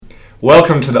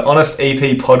Welcome to the Honest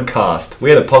EP podcast.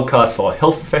 We are the podcast for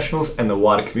health professionals and the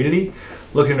wider community,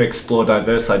 looking to explore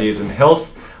diverse ideas in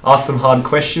health, ask some hard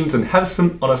questions, and have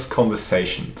some honest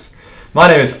conversations. My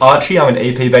name is Archie. I'm an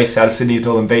EP based out of Sydney's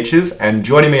Northern Beaches, and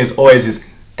joining me as always is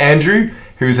Andrew,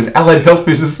 who is an allied health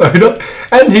business owner,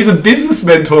 and he's a business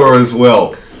mentor as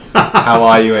well. How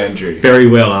are you, Andrew? Very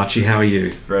well, Archie. How are you?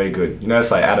 Very good. You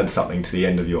notice I added something to the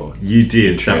end of your... You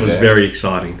did. That was there. very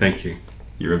exciting. Thank you.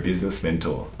 You're a business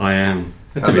mentor. I am.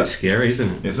 That's a bit scary, isn't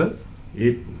it? Is it?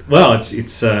 Well, it's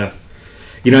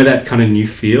you know that kind of new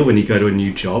feel when you go to a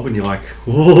new job and you're like,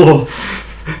 whoa,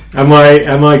 am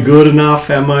I good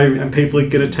enough? Am people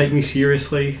going to take me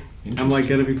seriously? Am I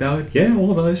going to be valued? Yeah,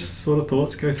 all those sort of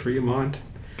thoughts go through your mind.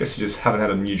 Guess you just haven't had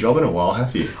a new job in a while,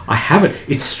 have you? I haven't.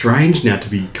 It's strange now to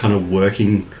be kind of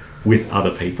working with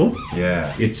other people.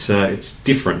 Yeah. It's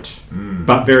different,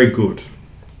 but very good.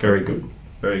 Very good.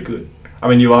 Very good. I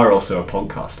mean, you are also a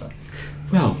podcaster.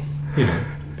 Well, you know,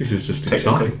 this is just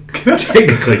Technically. exciting.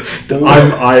 Technically.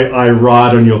 I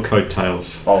ride on your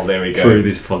coattails. Oh, there we go. Through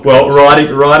this podcast. Well,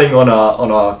 riding on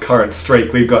our current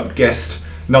streak, we've got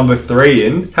guest number 3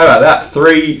 in. How about that?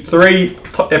 Three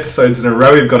episodes in a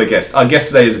row we've got a guest. Our guest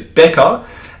today is Becca,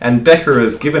 and Becca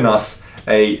has given us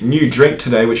a new drink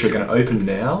today, which we're going to open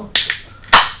now.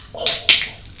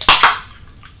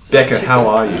 Becca, how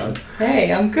are you?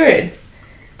 Hey, I'm good.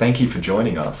 Thank you for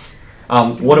joining us.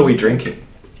 What are we drinking?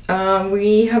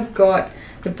 We have got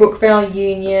the Brookvale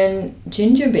Union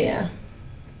ginger beer.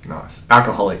 Nice.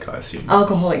 Alcoholic, I assume.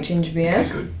 Alcoholic ginger beer. Okay,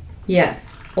 good. Yeah,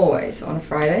 always on a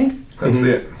Friday. That's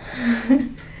it.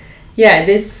 Yeah,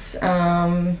 this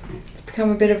it's become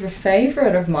a bit of a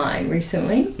favourite of mine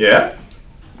recently. Yeah?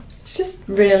 It's just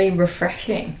really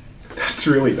refreshing That's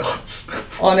really nice.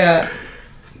 on a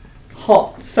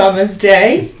hot summer's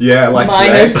day. Yeah, like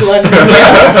minus today. London.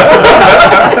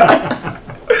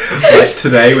 Like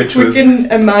today, which We was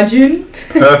can imagine.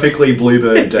 perfectly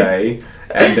bluebird day,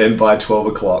 and then by 12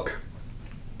 o'clock,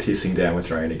 pissing down with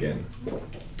rain again.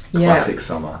 Classic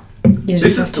summer. You This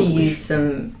just is have to delicious. use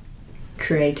some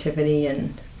creativity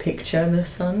and picture the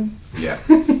sun. Yeah.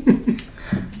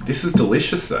 This is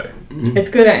delicious though. It's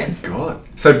good, eh? God.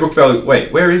 So Brookvale,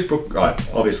 wait, where is Right,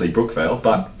 obviously Brookvale,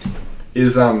 but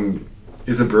is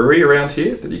a brewery around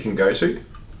here that you can go to?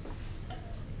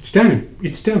 It's down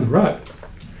the road.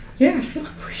 Yeah, I feel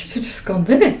like we should have just gone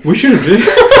there. We should have. We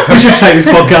should take this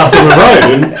podcast on the road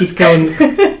and just go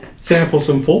and sample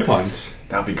some 4 pints.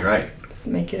 That'd be great. Let's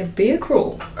make it a beer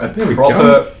crawl. A There we proper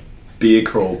go. beer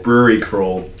crawl, brewery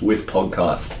crawl with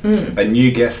podcast. A new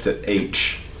guest at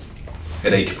each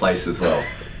place as well.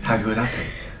 How good would that be?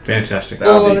 Fantastic. That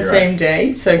would All be on the great. same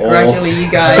day, so All- gradually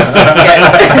you guys just get...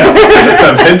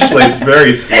 Eventually, it's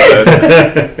very slow.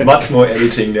 Much more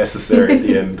editing necessary at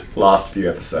the end. Last few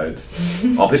episodes.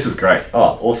 Oh, this is great.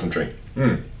 Oh, awesome drink.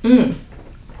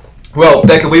 Well,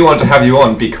 Becca, we wanted to have you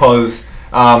on because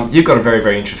you've got a very,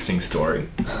 very interesting story,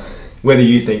 whether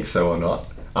you think so or not.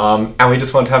 And we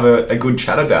just want to have a good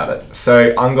chat about it.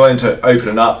 So I'm going to open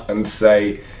it up and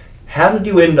say, how did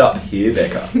you end up here,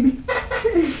 Becca?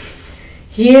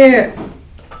 Here...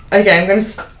 Okay, I'm going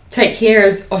to take here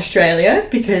as Australia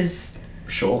because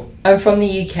Sure. I'm from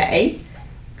the UK.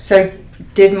 So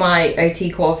did my OT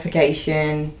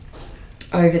qualification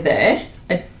over there.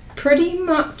 I pretty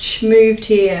much moved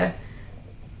here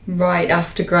right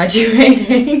after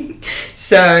graduating.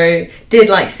 So did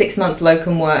like 6 months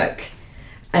locum work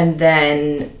and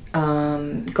then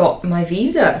got my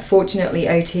visa. Fortunately,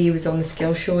 OT was on the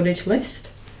skill shortage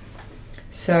list.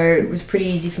 So it was pretty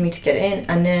easy for me to get in,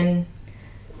 and then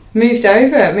moved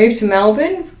to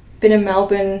Melbourne.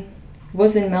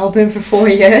 Was in Melbourne for 4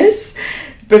 years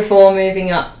before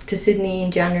moving up to Sydney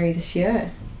in January this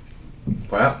year.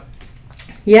 Wow.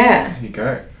 Yeah. There you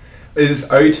go.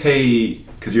 Is OT,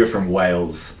 because you're from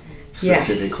Wales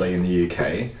specifically Yes. in the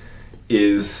UK,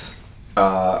 is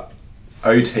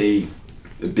OT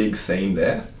a big scene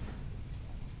there?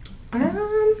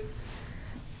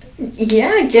 Yeah,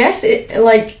 I guess it,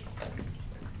 like,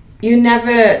 you're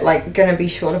never like gonna be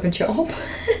short of a job.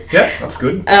 Yeah, that's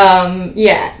good.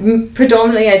 Yeah,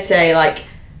 predominantly I'd say like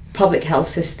public health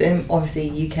system,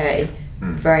 obviously UK,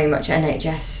 very much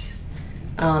NHS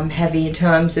heavy in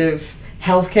terms of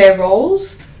healthcare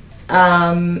roles,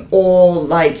 or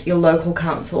like your local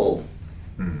council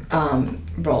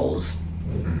roles.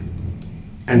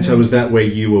 And so was that where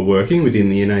you were working within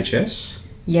the NHS?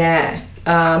 Yeah.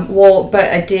 But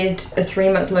I did a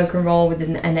 3-month locum role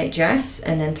within the NHS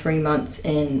and then 3 months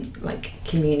in like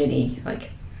community,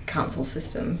 like council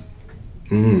system.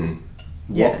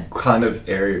 Yeah. What kind of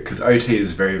area? Because OT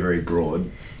is very, very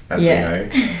broad, as we know.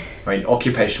 I mean,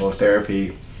 occupational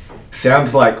therapy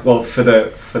Sounds like, well, for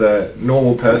the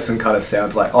normal person, kind of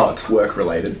sounds like, oh, it's work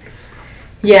related.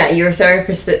 Yeah, you're a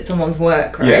therapist at someone's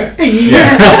work, right?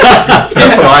 Yeah.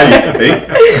 That's what I used to think.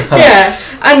 Yeah,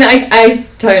 and I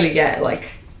totally get like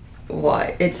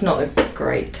why it's not a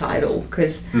great title,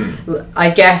 because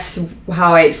I guess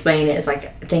how I explain it is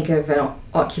like, think of an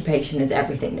occupation as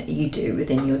everything that you do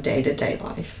within your day-to-day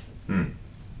life, and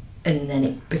then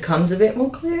it becomes a bit more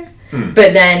clear.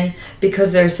 But then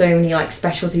because there are so many like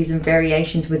specialties and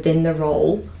variations within the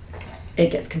role, it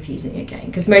gets confusing again,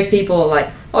 because most people are like,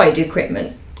 oh, I do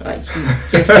equipment, like you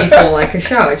give people like a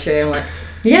shower chair. I'm like,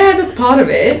 yeah, that's part of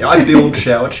it. Yeah, I build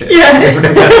shower chairs.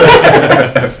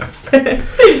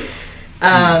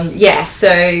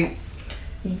 So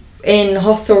in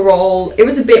hostel role, it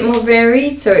was a bit more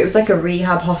varied. So it was like a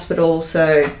rehab hospital,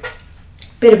 so a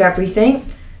bit of everything,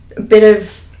 a bit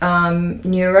of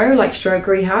neuro, like stroke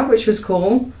rehab, which was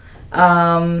cool.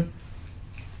 But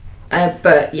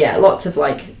yeah, lots of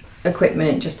like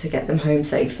equipment just to get them home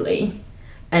safely.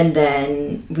 And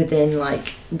then within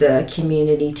like the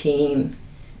community team,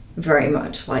 very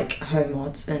much like home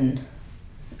mods and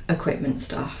equipment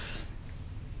stuff.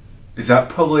 Is that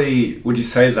probably, would you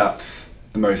say that's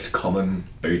the most common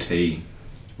OT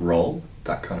role,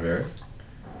 that kind of area?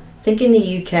 I think in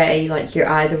the UK, like you're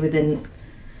either within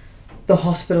the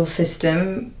hospital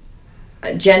system.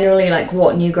 Generally, like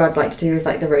what new grads like to do is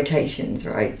like the rotations,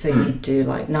 right? So you do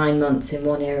like 9 months in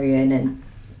one area and then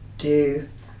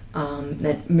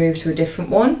then move to a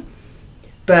different one.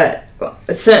 But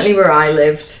certainly where I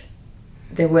lived,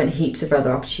 there weren't heaps of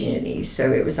other opportunities.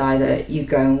 So it was either you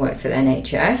go and work for the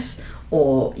NHS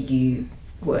or you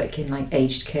work in like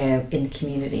aged care in the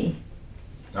community.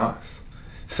 Nice.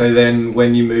 So then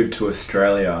when you moved to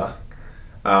Australia,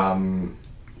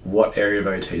 what area of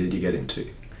OT did you get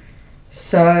into?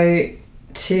 So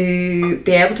to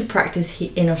be able to practice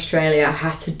in Australia, I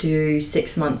had to do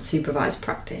 6 months supervised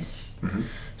practice.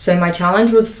 So my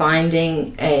challenge was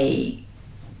finding a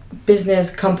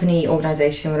business, company,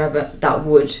 organisation, whatever, that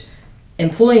would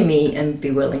employ me and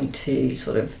be willing to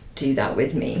sort of do that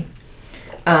with me.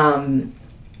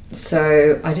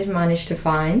 So I did manage to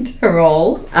find a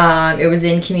role. It was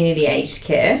in community aged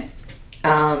care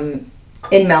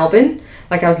in Melbourne.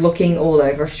 Like I was looking all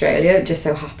over Australia, it just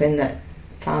so happened that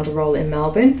found a role in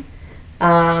Melbourne.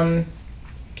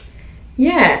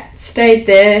 Stayed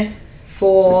there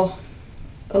for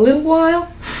a little while.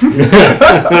 Sounds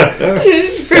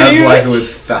like it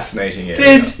was fascinating area.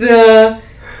 Did the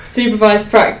supervised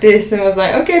practice and was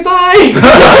like, okay, bye.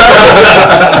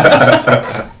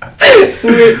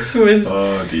 Which was,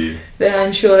 oh dear.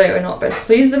 I'm sure they were not best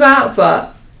pleased about,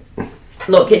 but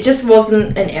look, it just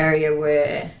wasn't an area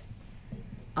where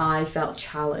I felt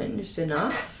challenged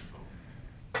enough.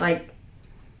 Like,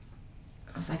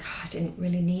 I was like, I didn't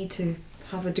really need to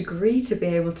have a degree to be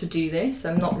able to do this.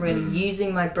 I'm not really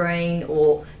using my brain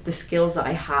or the skills that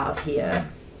I have here.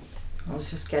 I was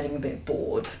just getting a bit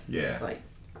bored. Yeah. It's like,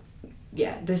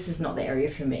 yeah, this is not the area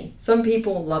for me. Some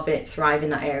people love it, thrive in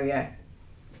that area.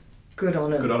 Good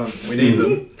on them. Good on them. We need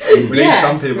them. We need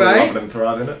some people who love it and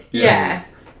thrive in it. Yeah.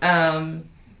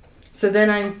 So then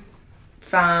I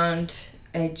found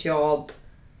a job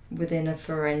within a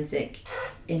forensic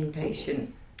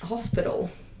inpatient hospital.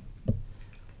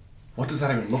 What does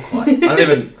that even look like? I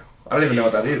don't even know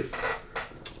what that is.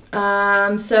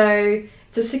 So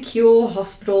it's a secure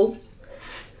hospital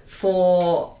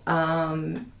for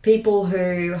people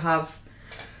who have,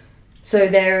 so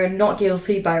they're not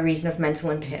guilty by reason of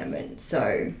mental impairment,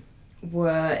 so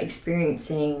were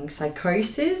experiencing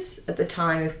psychosis at the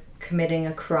time of committing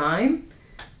a crime,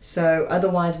 so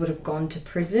otherwise would have gone to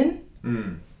prison,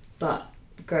 but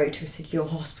go to a secure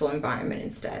hospital environment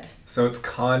instead. So it's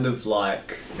kind of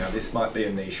like, now this might be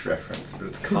a niche reference, but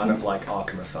it's kind of like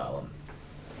Arkham Asylum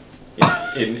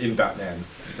in Batman.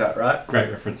 Is that right?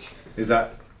 Great reference. Does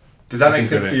that make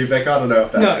sense to you, Becca? I don't know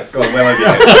if that's gone well over your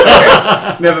head.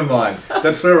 Okay, never mind.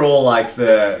 That's where all like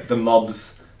the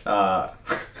mobs. How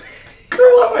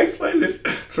do I explain this?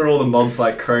 It's where all the mobs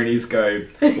like cronies go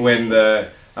when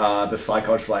the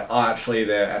psychologist's like, oh, actually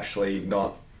they're actually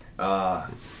not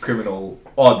criminal.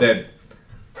 Oh, they're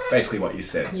basically what you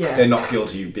said. Yeah. They're not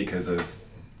guilty because of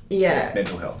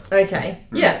mental health. Okay.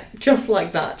 Yeah, just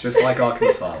like that. Just like Arkham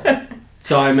Asylum.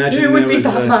 So I imagine who would there be was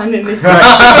Batman in this?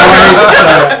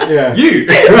 yeah. You.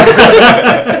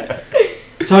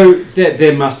 So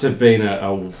there must have been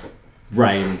a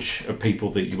range of people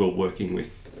that you were working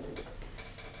with.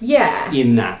 Yeah.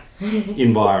 In that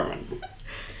environment.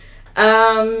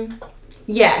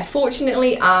 Yeah.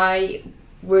 Fortunately, I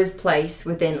was placed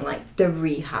within like the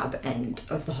rehab end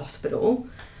of the hospital,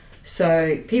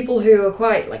 So people who are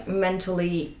quite like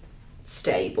mentally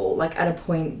stable, like at a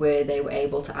point where they were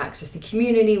able to access the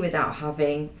community without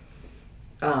having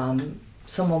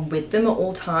someone with them at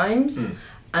all times.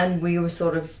 And we were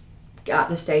sort of at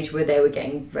the stage where they were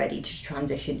getting ready to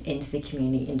transition into the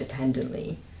community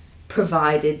independently,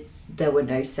 provided there were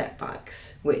no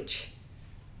setbacks, which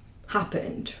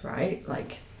happened, right?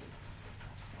 Like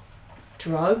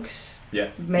drugs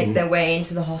make their way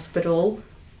into the hospital,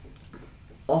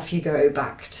 off you go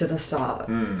back to the start,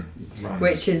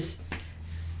 which is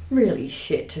really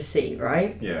shit to see,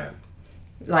 right? Yeah.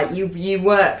 Like you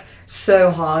work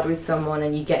so hard with someone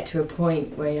and you get to a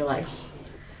point where you're like, oh,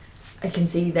 I can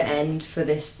see the end for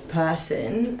this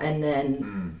person, and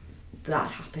then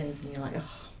that happens and you're like,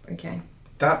 oh, okay.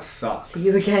 That sucks. See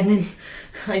you again in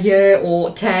a year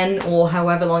or 10 or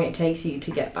however long it takes you to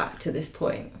get back to this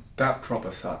point. That proper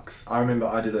sucks. I remember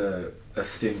I did a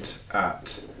stint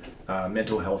at a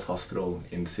mental health hospital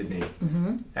in Sydney,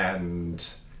 and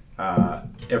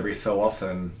every so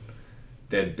often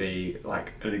there'd be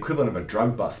like an equivalent of a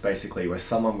drug bust, basically, where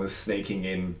someone was sneaking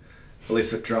in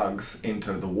illicit drugs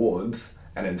into the wards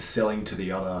and then selling to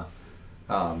the other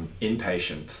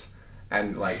inpatients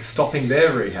and like stopping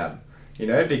their rehab, you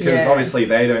know, because obviously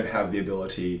they don't have the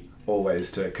ability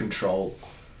always to control,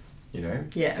 you know,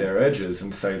 their urges,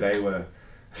 and so they were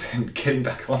then getting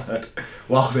back on it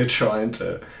while they're trying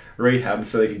to rehab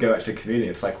so they could go back to the community.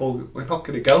 It's like, well, we're not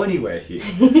going to go anywhere here.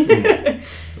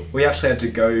 We actually had to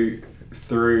go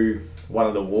through one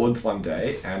of the wards one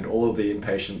day, and all of the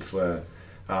inpatients were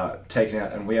taken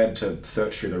out, and we had to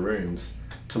search through the rooms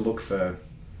to look for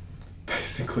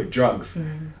basically drugs.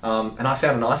 And I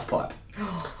found an ice pipe.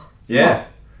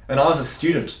 And I was a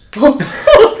student.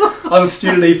 I was a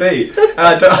student EP, and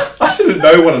I didn't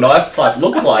know what an ice pipe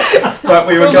looked like. But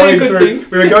we were going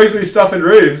through stuff in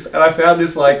rooms, and I found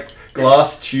this like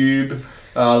glass tube,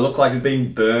 looked like it'd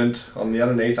been burnt on the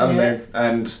underneath. I don't know,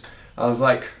 and I was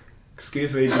like,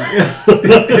 excuse me,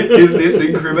 is this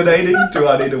incriminating? Do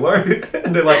I need to worry?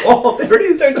 And they're like, oh, there it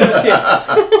is. Don't touch it.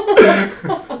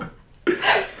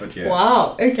 But yeah.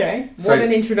 Wow, okay. So, what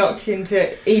an introduction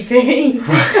to EP.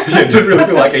 It didn't really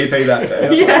feel like EP that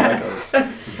day. I felt like I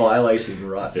was violating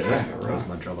rights. That was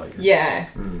my job, I guess. Yeah.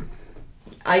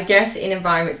 I guess in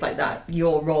environments like that,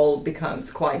 your role becomes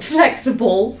quite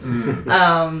flexible.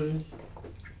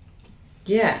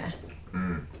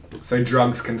 So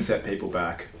drugs can set people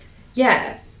back.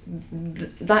 Yeah,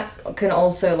 that can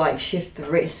also like shift the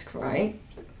risk, right?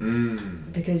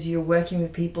 Because you're working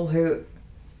with people who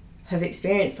have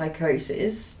experienced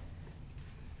psychosis.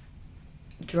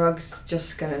 Drugs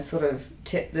just gonna sort of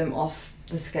tip them off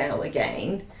the scale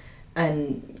again,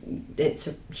 and it's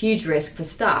a huge risk for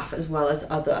staff as well as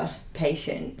other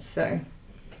patients. So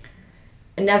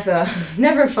never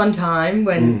a fun time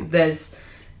when there's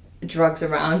drugs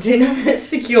around in a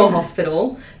secure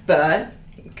hospital, but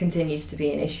it continues to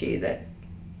be an issue that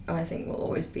I think will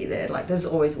always be there. Like there's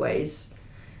always ways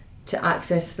to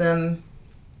access them.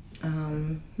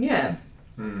 Do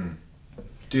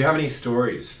you have any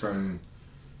stories from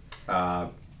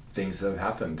things that have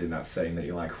happened in that setting that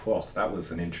you're like, whoa, that was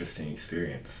an interesting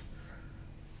experience?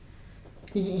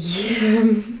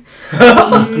 Yeah,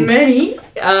 many.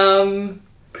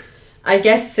 I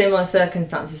guess similar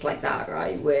circumstances like that,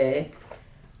 right? Where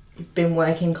you've been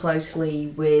working closely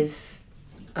with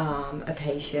a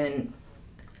patient,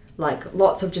 like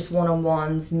lots of just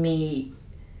one-on-ones, me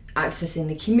accessing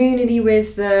the community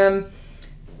with them,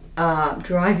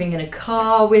 driving in a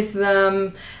car with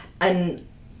them, and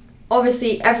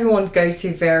obviously everyone goes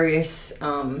through various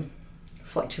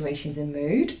fluctuations in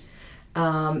mood.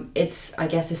 It's, I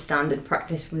guess, a standard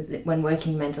practice when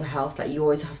working mental health that you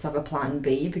always have to have a plan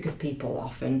B, because people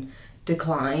often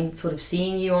decline sort of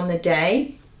seeing you on the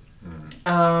day.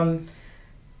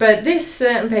 But this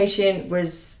certain patient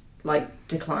was like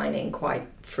declining quite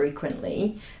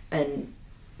frequently and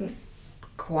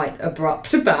quite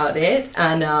abrupt about it,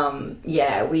 and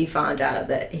we found out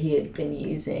that he had been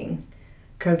using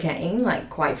cocaine like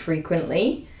quite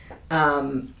frequently,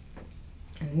 and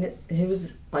he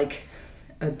was like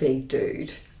a big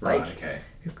dude, like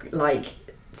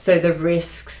so the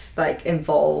risks like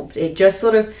involved, it just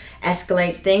sort of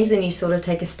escalates things, and you sort of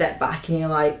take a step back and you're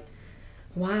like,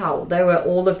 wow, there were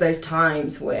all of those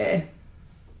times where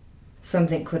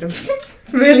something could have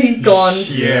really gone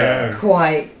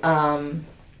quite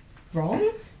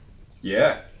wrong.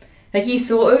 Like you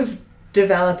sort of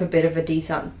develop a bit of a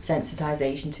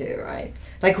desensitization to it, right?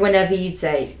 Like whenever you'd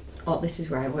say, oh, this is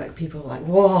where I work, people are like,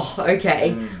 whoa,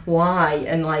 okay, why?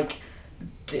 And like,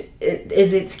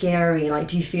 is it scary? Like,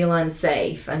 do you feel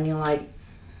unsafe? And you're like,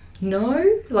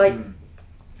 no, like,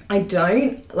 I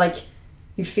don't. Like,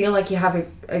 you feel like you have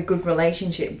a good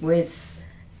relationship with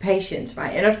patients,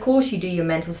 right? And of course you do your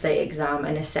mental state exam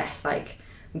and assess like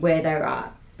where they're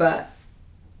at, but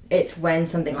it's when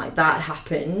something like that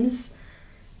happens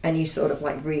and you sort of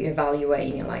like reevaluate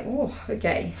and you're like, oh,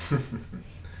 okay,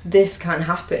 this can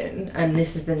happen and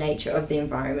this is the nature of the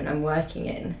environment I'm working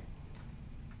in.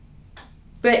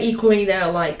 But equally there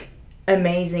are like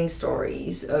amazing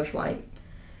stories of like,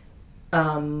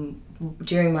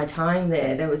 during my time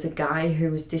there was a guy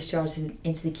who was discharged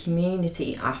into the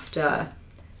community after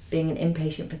being an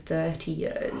inpatient for 30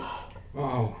 years.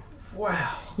 Oh.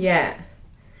 Wow. Yeah.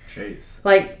 Jeez.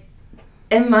 Like,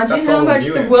 imagine That's how older much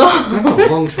than the you, world... That's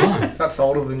a long time. That's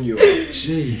older than you are.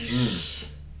 Jeez.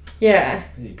 Yeah.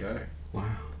 There you go. Wow.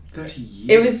 30 years.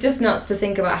 It was just nuts to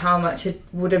think about how much it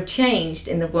would have changed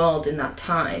in the world in that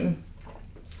time.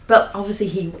 But obviously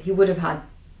he would have had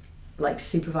like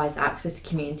supervised access to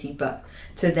community, but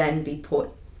to then be put...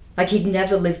 Like, he'd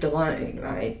never lived alone,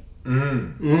 right?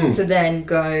 To then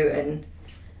go and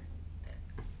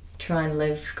try and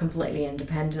live completely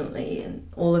independently and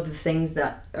all of the things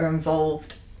that are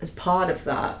involved as part of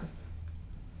that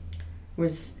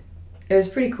was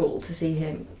pretty cool to see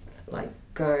him like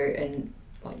go and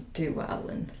like do well.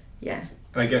 And yeah,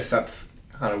 and I guess that's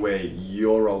kind of where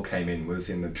your role came in, was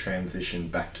in the transition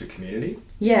back to community.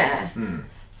 Yeah.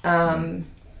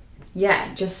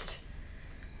 Yeah, just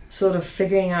sort of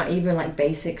figuring out even like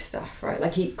basic stuff, right?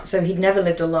 Like he'd never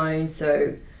lived alone,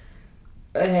 so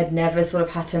had never sort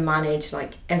of had to manage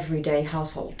like everyday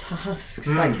household tasks.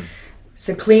 Like,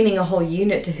 so cleaning a whole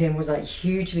unit to him was like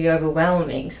hugely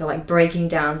overwhelming. So like breaking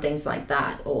down things like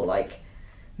that, or like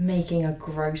making a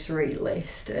grocery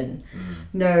list and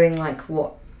knowing like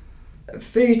what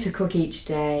food to cook each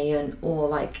day, and or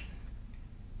like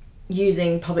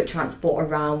using public transport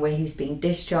around where he was being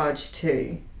discharged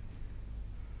to.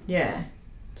 Yeah,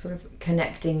 sort of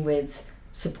connecting with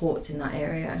supports in that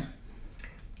area.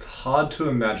 It's hard to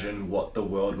imagine what the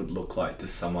world would look like to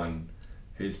someone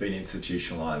who's been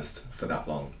institutionalized for that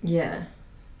long. Yeah.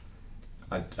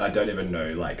 I don't even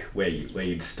know like where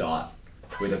you'd start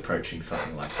with approaching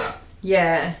something like that.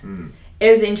 Yeah. It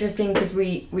was interesting because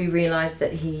we realized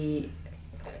that he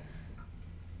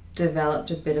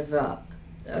developed a bit of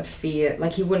a fear,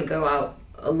 like he wouldn't go out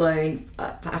alone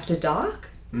after dark.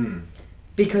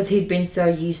 Because he'd been so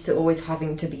used to always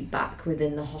having to be back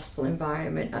within the hospital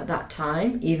environment at that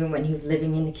time, even when he was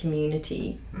living in the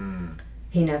community,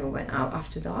 he never went out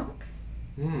after dark.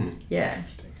 Yeah.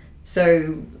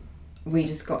 So we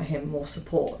just got him more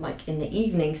support, like in the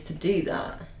evenings, to do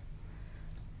that.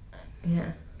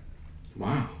 Yeah.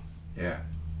 Wow. Yeah.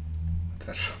 It's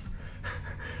actually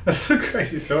that's a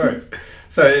crazy story.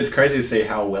 So it's crazy to see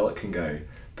how well it can go,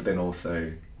 but then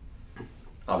also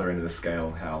other end of the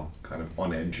scale, how kind of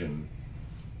on edge and,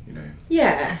 you know,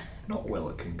 not well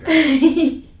it can go,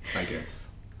 I guess.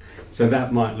 So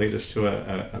that might lead us to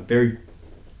a very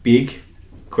big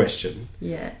question.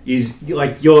 Yeah. Is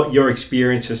like your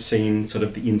experience has seen sort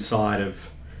of the inside of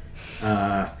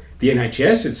the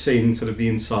NHS. It's seen sort of the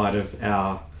inside of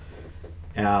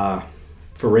our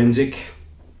forensic,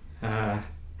 how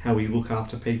we look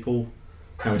after people,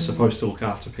 how we're supposed to look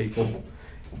after people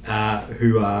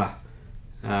who are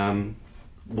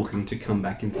looking to come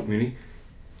back into the community.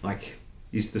 Like,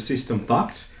 is the system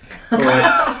fucked?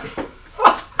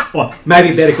 Or maybe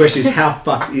a better question is, how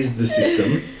fucked is the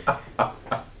system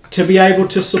to be able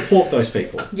to support those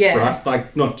people? Yeah. Right?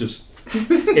 Like, not just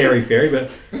airy-fairy,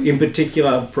 but in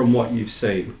particular from what you've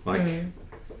seen. Like,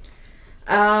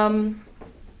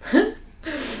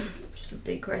 It's a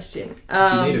big question.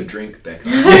 If you need a drink, Becca,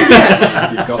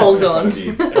 you've got Hold one on.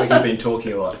 in front of you. Like, you've been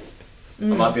talking a lot. I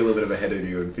might be a little bit of ahead of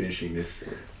you in finishing this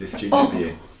ginger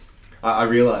beer. I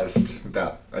realised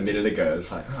about a minute ago,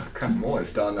 it's like, oh crap, I'm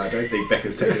almost done. I don't think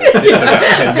Becca's taken a sip in about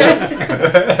 10 minutes.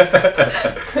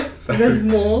 So, There's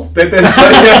more. there's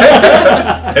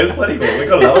plenty more. We've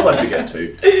got another one to get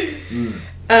to.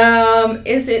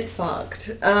 Is it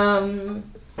fucked?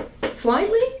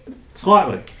 Slightly?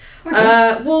 slightly.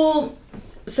 Well,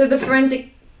 so the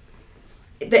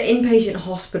inpatient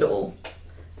hospital,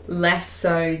 less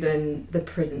so than the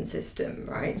prison system,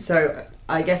 right? So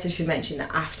I guess I should mention that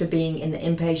after being in the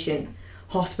inpatient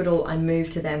hospital, I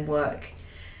moved to then work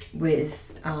with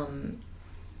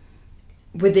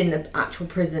within the actual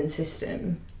prison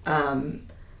system.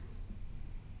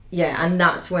 Yeah, and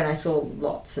that's when I saw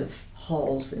lots of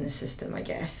holes in the system, I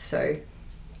guess. So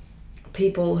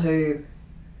people who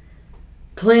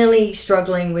clearly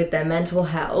struggling with their mental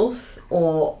health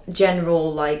or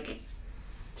general like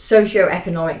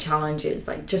socioeconomic challenges,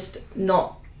 like just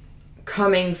not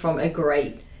coming from a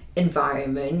great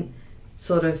environment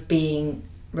sort of being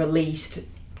released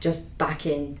just back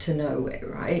into nowhere,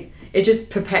 right? It just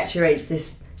perpetuates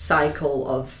this cycle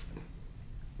of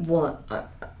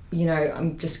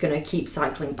I'm just going to keep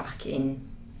cycling back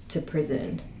into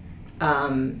prison.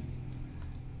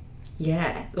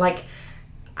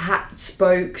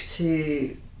 Spoke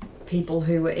to people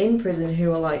who were in prison who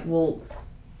were like, well,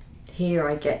 here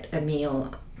I get a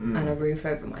meal and a roof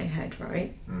over my head,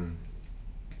 right?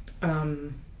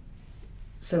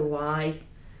 So why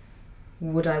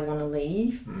would I want to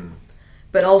leave?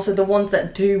 But also the ones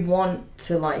that do want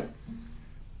to like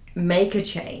make a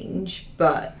change,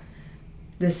 but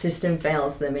the system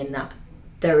fails them in that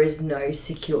there is no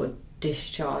secure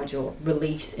discharge or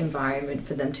release environment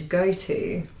for them to go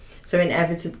to. So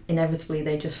inevitably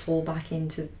they just fall back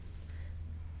into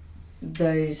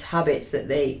those habits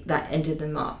that ended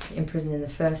them up in prison in the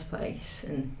first place,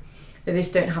 and they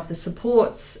just don't have the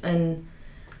supports and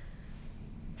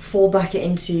fall back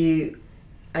into,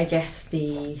 I guess,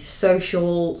 the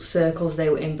social circles they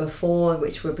were in before,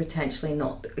 which were potentially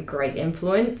not a great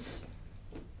influence.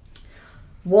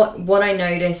 What I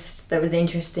noticed that was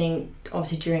interesting,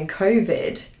 obviously during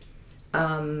COVID,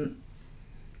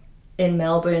 in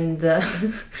Melbourne,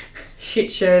 the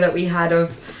shit show that we had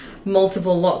of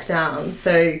multiple lockdowns.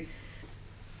 So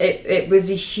it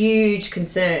was a huge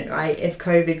concern, right? If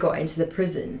COVID got into the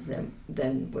prisons,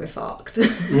 then we're fucked.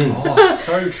 Oh,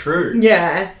 so true.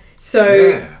 Yeah.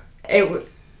 So it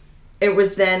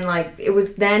was then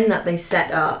that they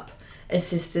set up a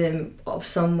system of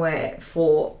somewhere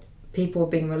for people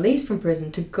being released from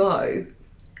prison to go.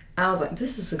 I was like,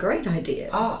 this is a great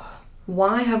idea.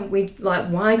 Why can't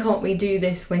we do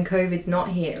this when COVID's not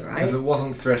here, right? Because it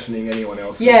wasn't threatening anyone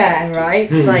else's safety. Right?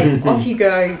 It's like, off you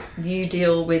go, you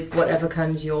deal with whatever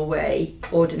comes your way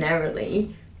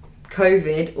ordinarily.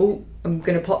 COVID, I'm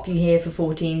going to pop you here for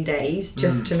 14 days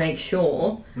just to make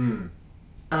sure.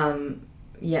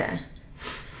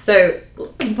 So,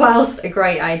 whilst a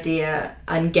great idea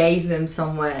and gave them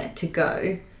somewhere to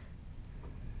go,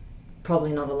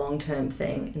 probably not a long-term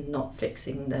thing and not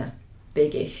fixing the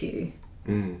big issue.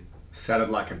 Sounded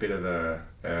like a bit of a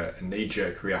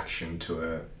knee-jerk reaction to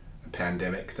a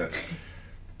pandemic that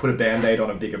put a band-aid on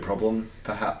a bigger problem,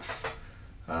 perhaps,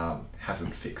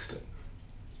 hasn't fixed it.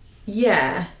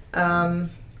 Yeah.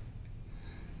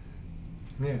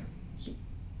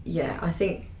 Yeah, I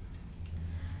think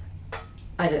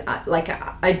I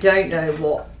don't know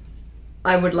what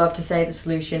I would love to say the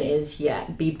solution is.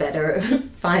 Be better at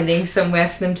finding somewhere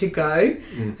for them to go.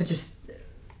 I just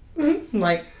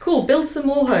like, cool, build some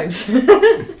more homes.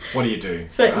 What do you do?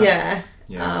 So right?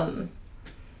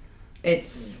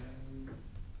 it's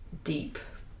deep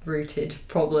rooted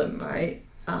problem, right?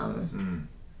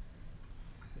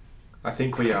 I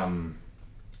think we found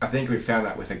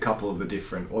that with a couple of the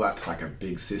different, well, that's like a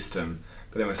big system,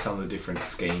 but then with some of the different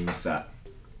schemes that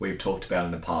we've talked about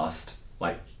in the past,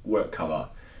 like work cover,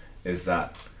 is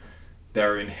that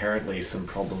there are inherently some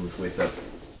problems with it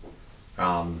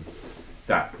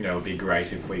that, would be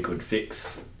great if we could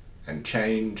fix and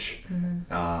change.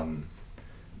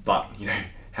 But,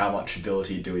 how much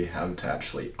ability do we have to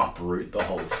actually uproot the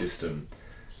whole system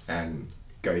and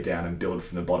go down and build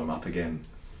from the bottom up again?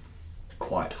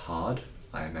 Quite hard,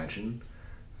 I imagine,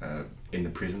 in the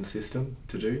prison system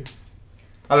to do.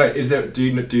 I don't know,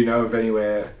 do you know of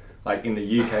anywhere, like in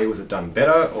the UK, was it done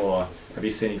better, or have you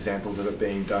seen examples of it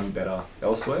being done better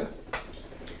elsewhere?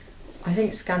 I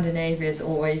think Scandinavia is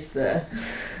always the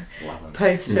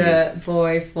poster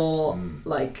boy for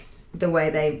like the way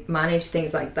they manage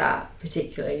things like that,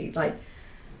 particularly like,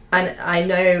 and I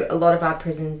know a lot of our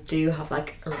prisons do have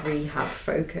like a rehab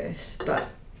focus, but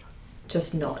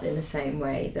just not in the same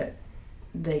way that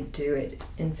they do it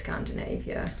in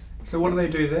Scandinavia. So what do they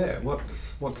do there?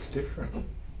 What's different?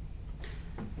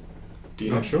 Do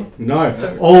you know? Not sure.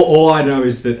 No. All I know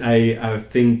is that a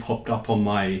thing popped up on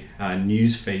my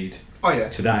news feed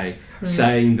today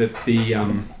saying that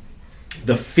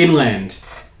the Finland,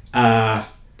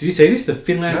 did you see this? The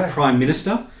Finland Prime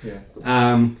Minister,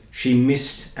 she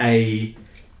missed a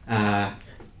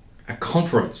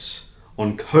conference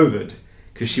on COVID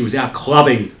because she was out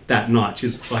clubbing that night.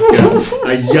 She's like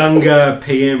a younger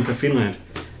PM for Finland,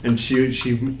 and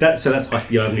that's like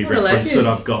the only reference that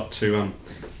I've got to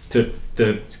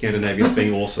the Scandinavians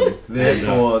being awesome.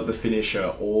 Therefore, the Finnish are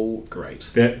all great.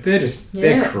 They're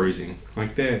cruising,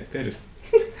 like they're just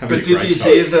having a great time. But did you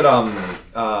hear that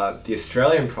the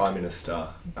Australian Prime Minister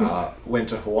went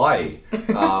to Hawaii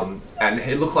and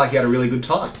it looked like he had a really good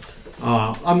time?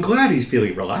 I'm glad he's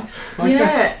feeling relaxed.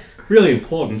 Like really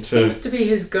important Seems to be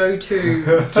his go-to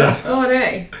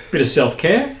holiday. bit of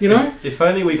self-care, you know? If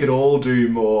only we could all do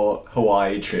more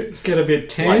Hawaii trips. Get a bit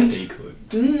tanned. Like he could.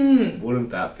 Wouldn't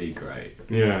that be great?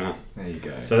 Yeah. There you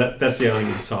go. So that's the only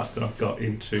insight that I've got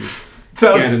into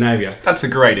Scandinavia. That's a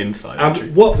great insight, Andrew.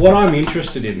 What I'm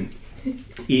interested in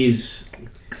is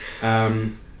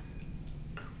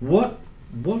what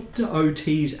do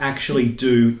OTs actually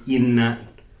do in that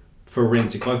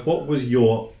forensic? Like, what was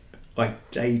your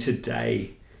day-to-day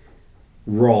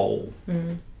role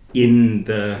in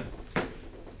the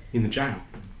jail?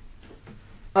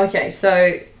 Okay,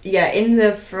 so in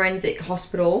the forensic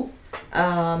hospital,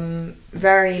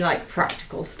 very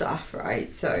practical stuff,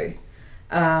 right? So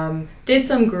did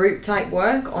some group type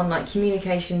work on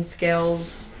communication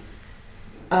skills.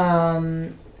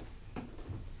 Can't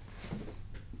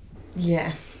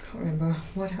remember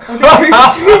what other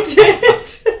groups we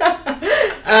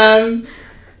did.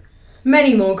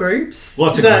 Many more groups.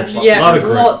 Lots of groups.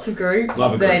 Lots of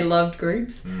groups. They loved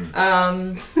groups.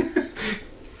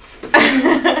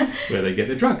 Where they get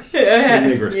their drugs. Yeah. In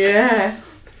their groups. Yeah.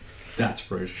 That's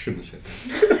rude. I shouldn't have said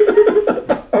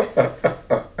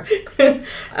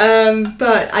that.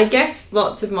 But I guess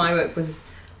lots of my work was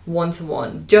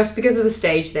one-to-one, just because of the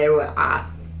stage they were at.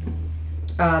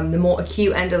 The more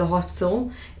acute end of the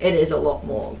hospital, it is a lot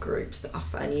more group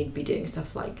stuff, and you'd be doing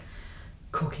stuff like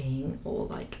cooking or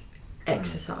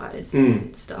exercise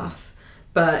and stuff.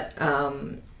 But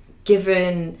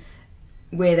given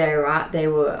where they were at, they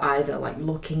were either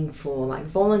looking for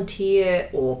volunteer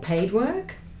or paid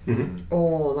work,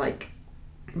 or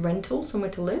rental, somewhere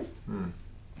to live.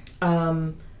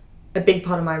 A big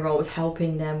part of my role was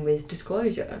helping them with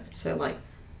disclosure, so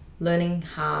learning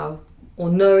how or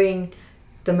knowing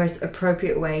the most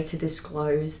appropriate way to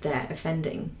disclose their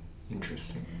offending.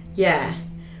 Interesting. Yeah,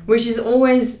 which is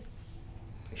always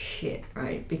shit,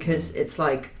 right? Because it's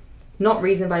not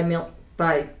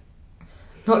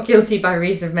not guilty by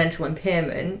reason of mental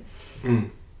impairment,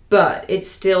 but it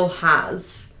still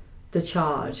has the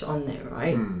charge on there,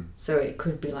 right? So it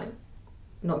could be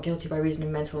not guilty by reason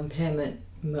of mental impairment,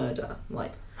 murder.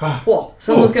 What?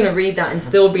 Someone's going to read that and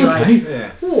still be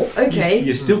oh, okay.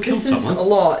 You still killed someone. This is a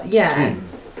lot, yeah.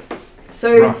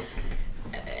 So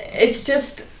it's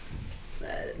just,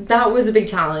 that was a big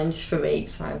challenge for me.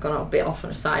 Sorry, I've gone a bit off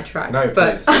on a sidetrack. No,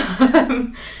 but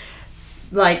I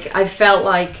felt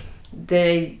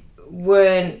they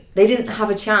didn't have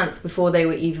a chance before they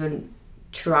were even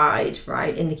tried,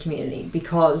 right, in the community,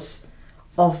 because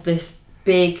of this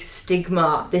big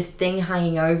stigma, this thing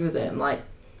hanging over them,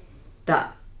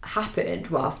 that happened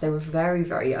whilst they were very,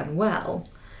 very unwell.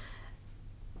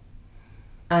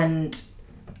 And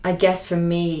I guess for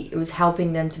me, it was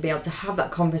helping them to be able to have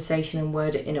that conversation and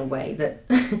word it in a way that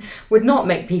would not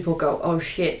make people go, oh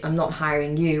shit, I'm not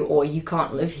hiring you, or you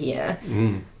can't live here.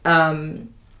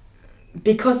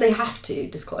 Because they have to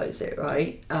disclose it,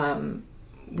 right?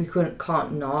 We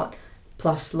can't not.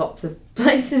 Plus lots of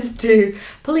places do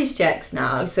police checks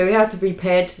now, so we had to be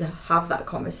prepared to have that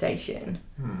conversation.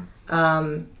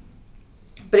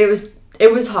 But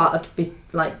it was hard to be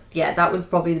that was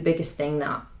probably the biggest thing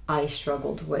that I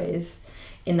struggled with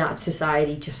in that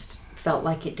society. Just felt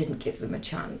like it didn't give them a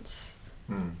chance.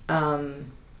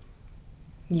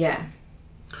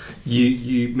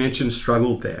 You mentioned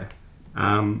struggled there.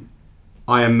 I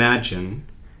imagine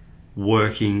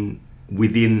working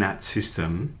within that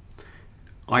system,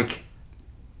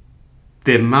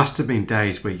 there must have been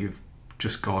days where you've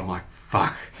just gone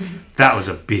fuck, that was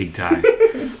a big day.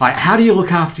 How do you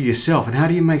look after yourself, and how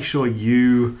do you make sure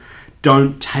you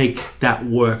don't take that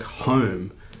work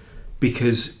home?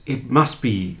 Because it must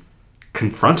be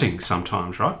confronting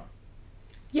sometimes, right?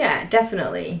 Yeah,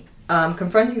 definitely.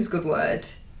 Confronting is a good word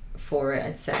for it,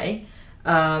 I'd say.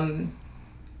 There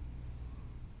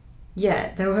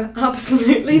were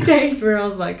absolutely days where I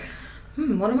was like,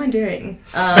 what am I doing?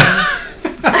 And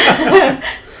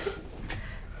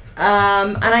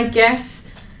I guess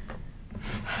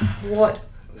oh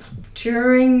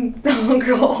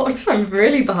god, I'm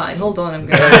really behind. Hold on, I'm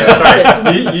going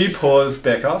sorry, you pause,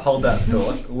 Becca, hold that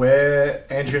thought. Where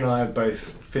Andrew and I have both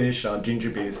finished our ginger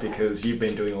beers because you've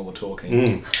been doing all the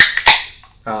talking.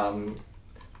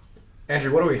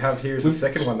 Andrew, what do we have here is the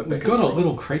second one that Becca's got brought. A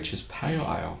Little Creatures Pale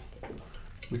Ale,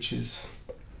 which is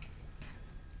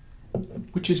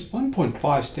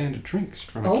 1.5 standard drinks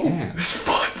from a can. It's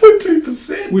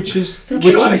 5.2%. Which is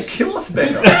trying to kill us,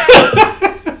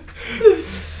 Becca.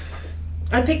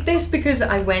 I picked this because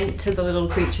I went to the Little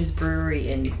Creatures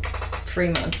Brewery in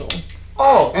Fremantle.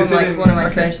 Oh, is it one of my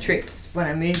first trips when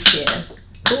I moved here?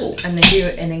 Cool. And they do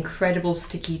an incredible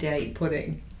sticky date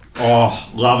pudding. Oh,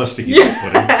 love a sticky date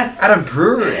pudding. At a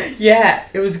brewery. Yeah,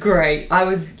 it was great. I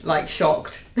was like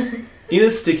shocked. In a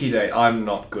sticky date, I'm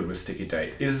not good with sticky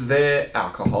date. Is there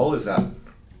alcohol? Is that...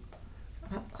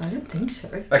 I don't think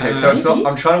so. Okay, so it's not...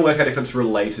 I'm trying to work out if it's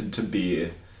related to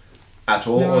beer at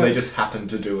all, or they just happen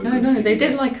to do it. No, they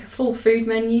did like a full food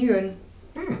menu and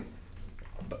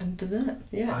dessert.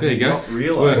 Yeah. There you go. Not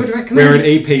realise. Would recommend. We're an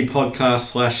EP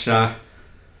podcast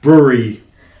 / brewery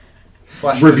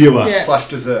Slash reviewer. Yeah. Slash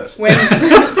dessert. When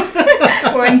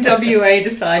WA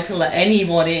decide to let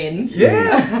anyone in.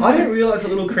 Yeah, I didn't realise that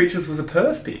Little Creatures was a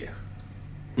Perth beer.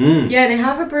 Yeah, they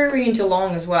have a brewery in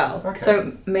Geelong as well. Okay.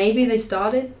 So maybe they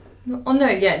started... Oh no,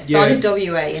 yeah, it started WA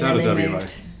and then they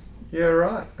moved. Yeah,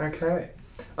 right. Okay.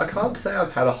 I can't say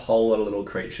I've had a whole lot of Little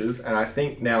Creatures, and I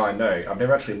think now I know. I've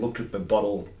never actually looked at the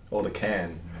bottle or the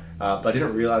can, but I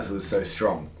didn't realise it was so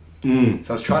strong. So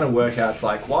I was trying to work out, it's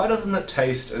like, why doesn't it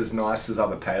taste as nice as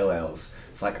other pale ales?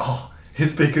 It's like,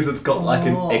 it's because it's got like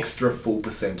an extra full %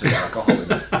 of alcohol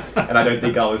in it. And I don't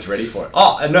think I was ready for it.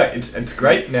 No, it's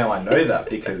great now I know that,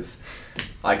 because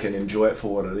I can enjoy it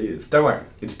for what it is. Don't worry,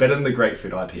 it's better than the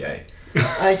grapefruit IPA.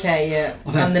 Okay, yeah.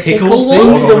 That And the pickle pickle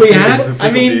thing one. that we had? The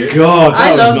I mean, pickle beer. God, I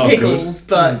that was love not pickles,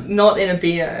 but not in a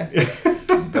beer.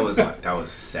 That was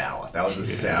sour. That was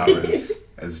as sour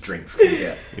as drinks could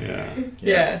get. good.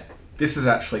 Yeah. This is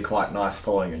actually quite nice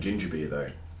following a ginger beer though,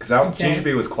 because our ginger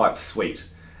beer was quite sweet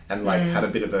and like had a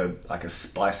bit of a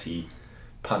spicy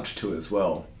punch to it as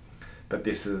well. But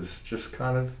this is just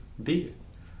kind of beer,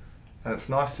 and it's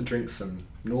nice to drink some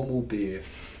normal beer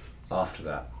after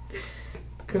that.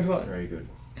 Good one. Very good.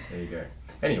 There you go.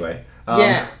 Anyway,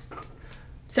 Yeah.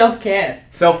 Self-care.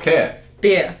 self-care.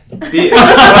 Beer. Beer. So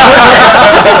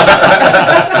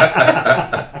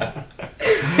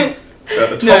at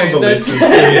the top of the list is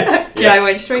beer. Yeah, I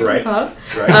went straight Great. to the pub.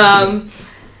 Great.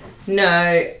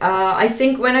 No, I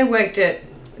think when I worked at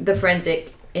the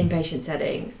forensic inpatient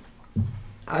setting,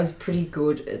 I was pretty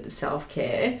good at the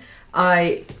self-care.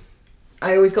 I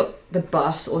always got the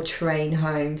bus or train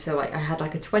home, so like I had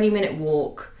like a 20-minute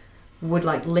walk, would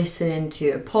like listen to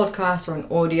a podcast or an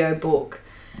audio book.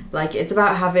 Like it's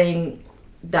about having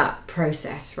that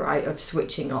process, right, of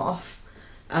switching off.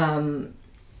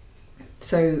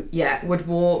 So yeah, would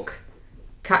walk,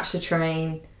 catch the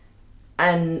train,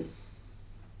 and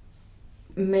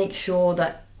make sure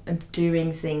that I'm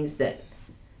doing things that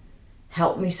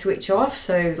help me switch off.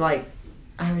 So like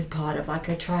I was part of like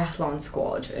a triathlon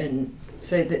squad, and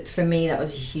so that for me that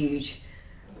was a huge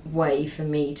way for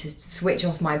me to switch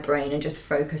off my brain and just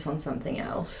focus on something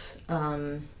else.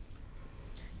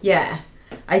 Yeah,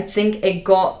 I think it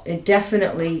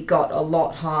definitely got a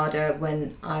lot harder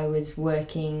when I was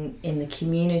working in the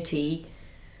community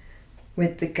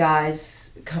with the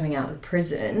guys coming out of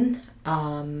prison,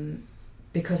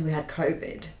 because we had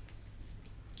COVID.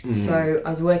 So I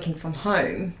was working from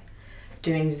home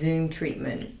doing Zoom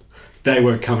treatment. They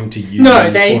were coming to you.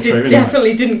 No, they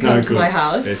definitely didn't come to my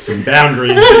house. There's some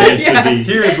boundaries to be.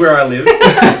 Here is where I live.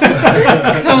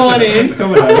 Come on in.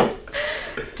 Come on.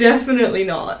 Definitely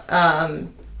not.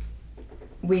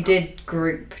 We did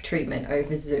group treatment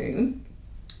over Zoom.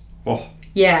 Oh,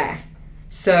 Yeah.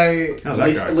 So how's that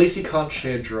At go? least you can't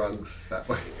share drugs that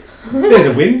way. There's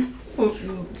a win.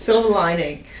 silver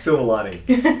lining. Silver lining.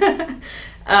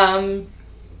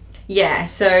 Yeah,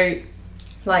 so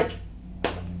like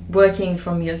working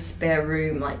from your spare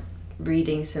room, like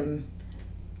reading some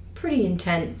pretty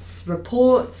intense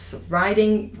reports,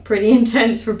 writing pretty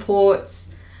intense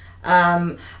reports.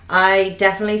 I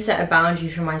definitely set a boundary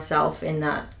for myself in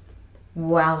that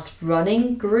whilst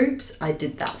running groups, I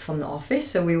did that from the office,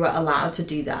 so we were allowed to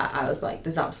do that. I was like,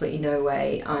 there's absolutely no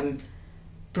way I'm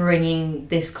bringing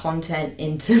this content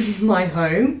into my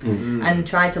home, and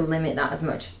tried to limit that as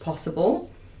much as possible.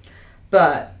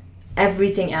 But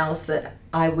everything else that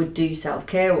I would do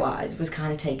self-care wise was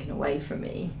kind of taken away from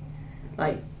me.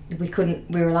 Like we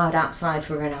were allowed outside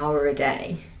for an hour a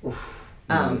day.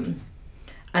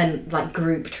 And like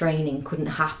group training couldn't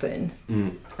happen.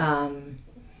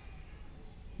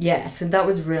 Yeah, so that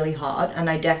was really hard, and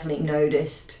I definitely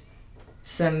noticed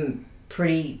some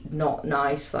pretty not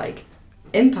nice like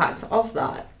impacts of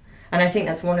that. And I think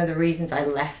that's one of the reasons I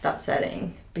left that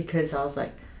setting, because I was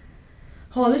like,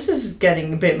 oh, this is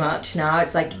getting a bit much now.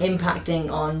 It's like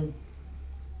impacting on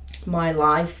my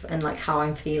life and like how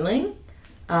I'm feeling.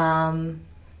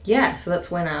 Yeah, so that's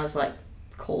when I was like,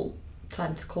 cool,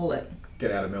 time to call it.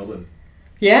 Get out of Melbourne.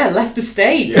 Yeah, left the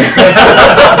state. Yeah.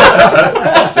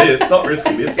 Stop this. Stop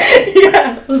risking this.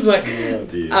 Yeah, I was like, Oh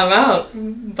dear. I'm out.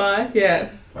 Bye.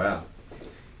 Yeah. Wow.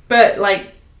 But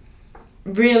like,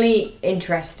 really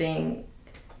interesting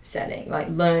setting. Like,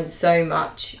 learned so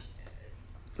much,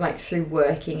 like, through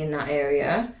working in that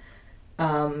area.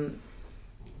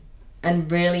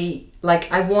 And really,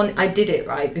 like, I did it,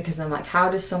 right? Because I'm like, how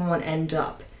does someone end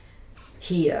up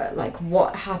here? Like,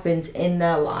 what happens in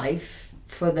their life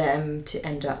for them to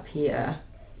end up here?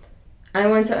 And I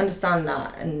wanted to understand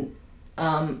that, and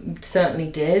certainly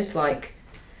did, like,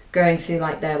 going through,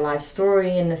 like, their life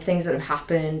story and the things that have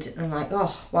happened, and I'm like,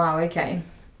 oh, wow, okay,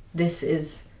 this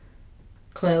is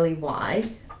clearly why.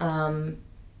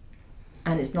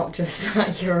 And it's not just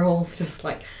that you're all just,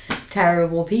 like,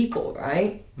 terrible people,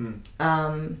 right?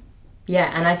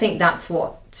 Yeah, and I think that's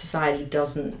what society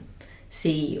doesn't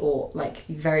see, or, like,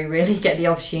 you very rarely get the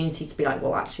opportunity to be like,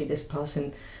 well, actually, this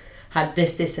person had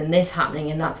this and this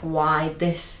happening, and that's why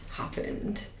this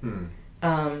happened.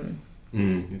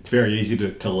 It's very easy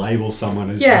to label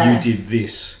someone as you did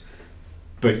this,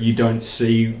 but you don't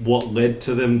see what led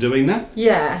to them doing that.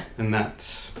 Yeah. And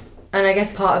that's... And I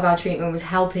guess part of our treatment was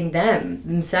helping them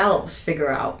themselves figure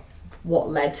out what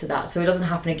led to that, so it doesn't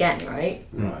happen again, right?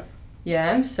 Right.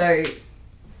 Yeah, so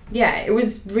yeah, it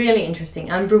was really interesting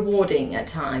and rewarding at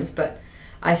times, but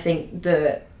I think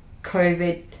the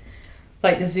COVID,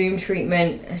 like the Zoom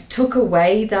treatment, took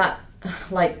away that,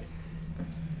 like,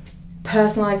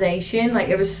 personalization. Like,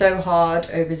 it was so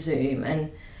hard over Zoom, and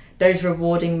those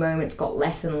rewarding moments got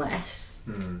less and less.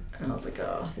 And I was like,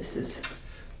 oh, this is...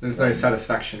 There's no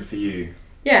satisfaction for you.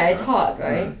 Yeah, it's hard,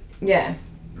 right? Yeah.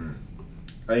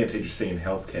 I think it's interesting in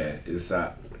healthcare is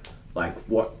that, like,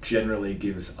 what generally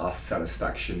gives us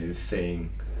satisfaction is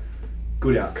seeing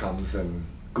good outcomes and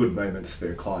good moments for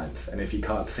your clients. And if you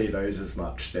can't see those as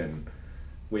much, then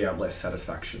we have less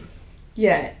satisfaction.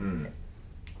 Yeah,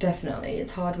 definitely.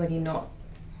 It's hard when you're not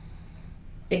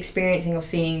experiencing or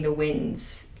seeing the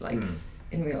wins, like,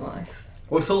 in real life.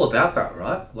 Well, it's all about that,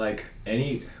 right? Like,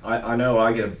 I know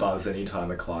I get a buzz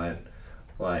anytime a client,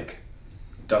 like,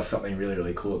 does something really,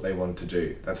 really cool that they want to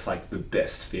do. That's, like, the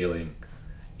best feeling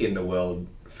in the world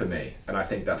for me. And I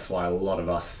think that's why a lot of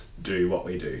us do what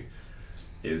we do,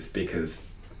 is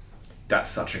because that's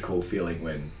such a cool feeling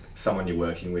when someone you're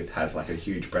working with has, like, a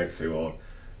huge breakthrough, or,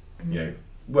 you know,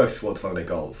 works towards one of their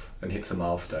goals and hits a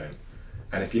milestone.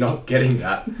 And if you're not getting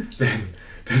that, then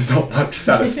there's not much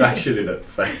satisfaction in it.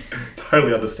 So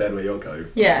totally understand where you're going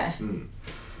from. Yeah.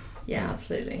 Yeah,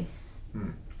 absolutely.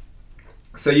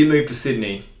 So you moved to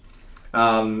Sydney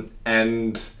and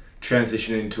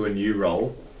transitioned into a new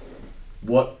role.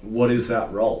 What is that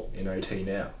role in OT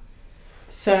now?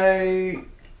 So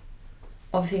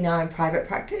obviously now in private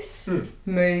practice,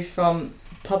 moved from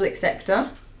public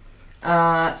sector.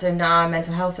 So now I'm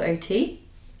mental health OT.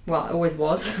 Well, I always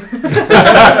was.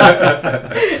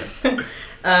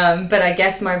 But I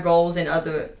guess my roles in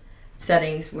other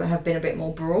settings have been a bit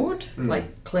more broad,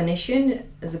 like clinician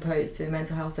as opposed to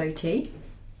mental health OT.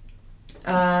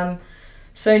 So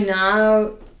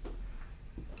now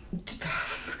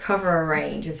cover a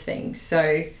range of things.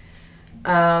 So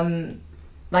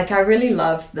like I really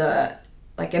love the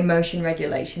like emotion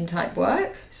regulation type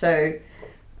work. So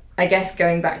I guess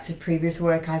going back to previous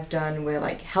work I've done, we're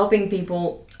like helping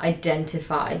people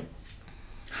identify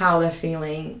how they're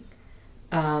feeling,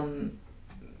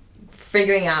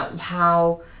 figuring out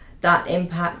how that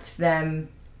impacts them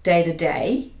day to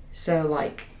day. So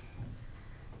like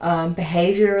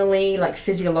behaviorally, like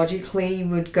physiologically,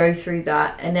 would go through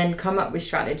that and then come up with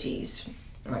strategies,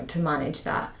 right, to manage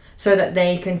that so that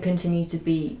they can continue to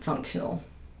be functional,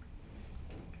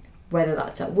 whether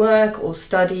that's at work or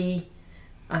study.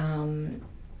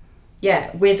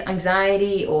 With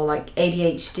anxiety or like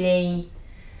ADHD,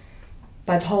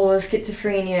 bipolar,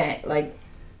 schizophrenia, like,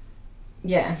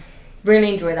 yeah,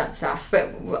 really enjoy that stuff.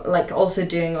 But like also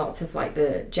doing lots of like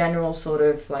the general sort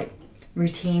of like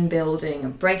routine building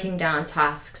and breaking down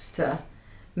tasks to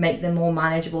make them more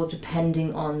manageable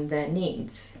depending on their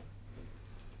needs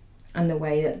and the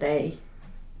way that they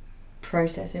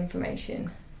process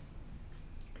information.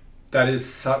 That is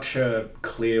such a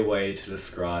clear way to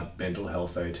describe mental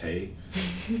health OT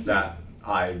that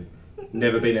I've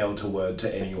never been able to word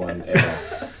to anyone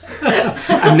ever.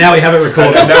 And now we have it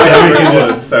recorded.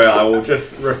 So I will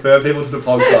just refer people to the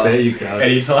podcast there you go.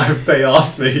 Anytime they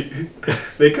ask me.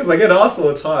 Because I get asked all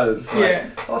the time. It's like, Yeah.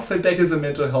 oh, so Becca's a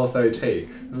mental health OT.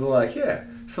 It's like, yeah.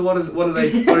 So what does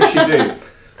she do?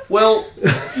 Well,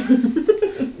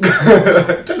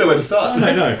 don't know where to start.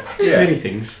 No. Yeah. Many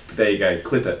things. There you go.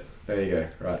 Clip it. There you go.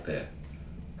 Right there.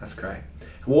 That's great.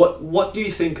 What do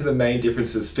you think are the main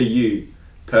differences for you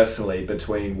personally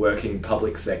between working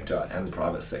public sector and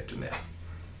private sector now?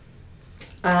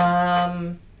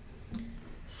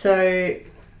 So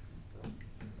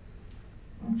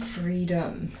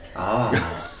freedom.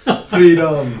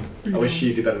 Freedom. I wish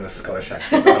you did that in a Scottish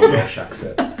accent, not a Welsh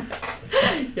accent.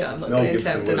 Yeah, I'm not Mel going to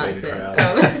Gibson attempt would an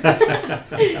have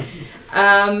been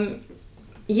accent.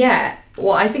 Yeah,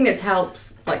 well, I think it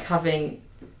helps like having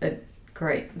a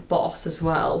great boss as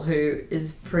well, who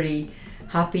is pretty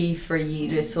happy for you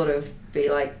to sort of be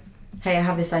like, hey, I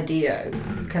have this idea,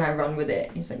 can I run with it?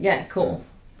 And he's like, yeah, cool.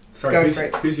 Sorry,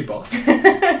 who's your boss?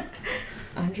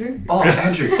 Andrew. Oh,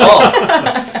 Andrew.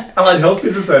 Oh, Allied Health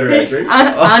Business Owner Andrew.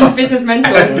 And business mentor.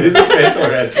 And business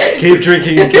mentor Andrew. Keep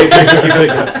drinking.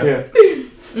 Yeah.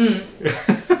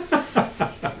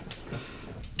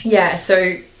 Yeah,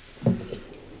 so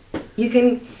you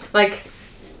can, like,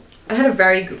 I had a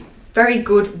very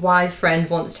good, wise friend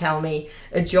once tell me,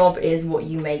 a job is what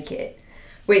you make it.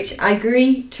 Which I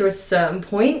agree to a certain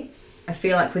point. I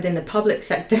feel like within the public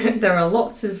sector, there are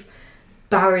lots of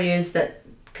barriers that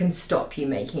can stop you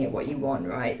making it what you want,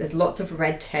 right? There's lots of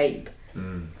red tape,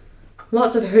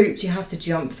 lots of hoops you have to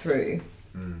jump through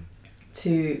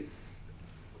to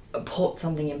put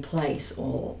something in place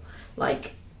or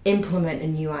like implement a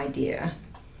new idea.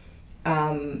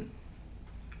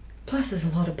 Plus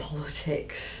there's a lot of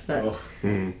politics that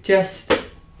just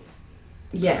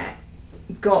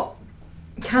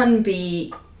can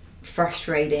be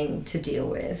frustrating to deal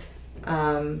with.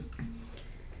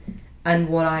 And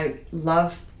what I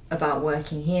love about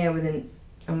working here within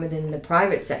the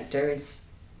private sector is,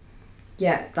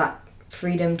 that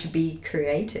freedom to be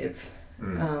creative.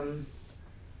 And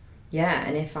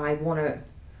if I want to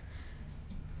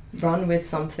run with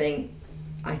something,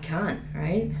 I can,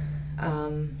 right?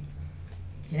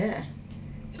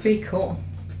 It's pretty cool.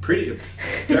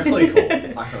 It's definitely cool.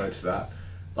 I can relate to that.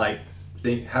 Like,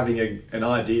 having an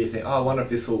idea, think, I wonder if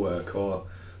this will work, or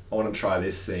I want to try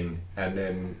this thing, and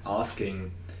then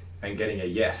asking and getting a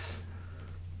yes.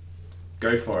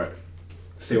 Go for it.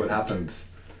 See what happens.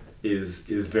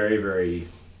 Is very, very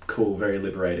cool, very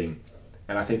liberating.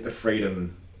 And I think the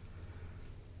freedom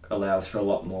allows for a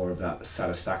lot more of that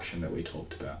satisfaction that we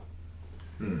talked about.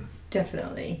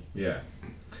 Definitely. Yeah.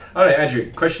 All right, Andrew,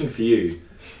 question for you.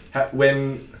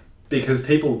 Because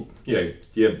people,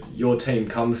 your team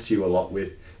comes to you a lot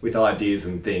with ideas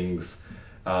and things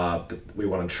that we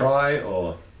want to try,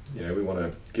 or we want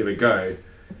to give a go,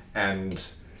 and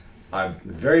I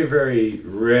very, very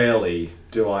rarely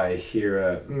do I hear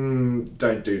a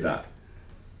don't do that.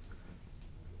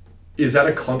 Is that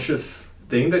a conscious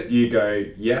thing that you go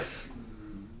yes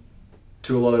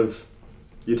to a lot of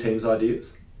your team's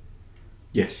ideas?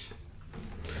 Yes,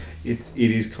 it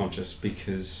is conscious,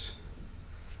 because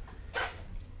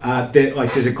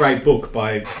there's a great book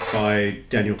by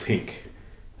Daniel Pink.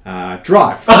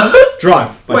 Drive by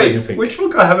Daniel Pink. Which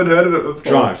book? I haven't heard of it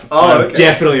before. Drive. Okay.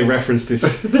 Definitely referenced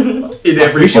this in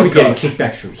every we should be getting podcast.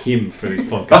 kickbacks from him for this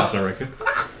podcast, I reckon.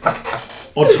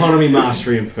 Autonomy,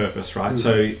 mastery, and purpose, right?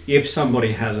 So if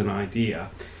somebody has an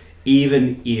idea,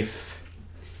 even if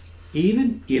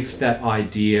that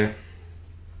idea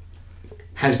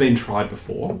has been tried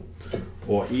before,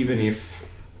 or even if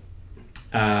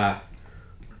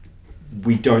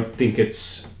we don't think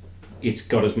it's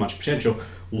got as much potential,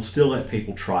 we'll still let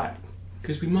people try it,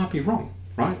 because we might be wrong,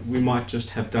 right? We might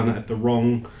just have done it at the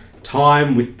wrong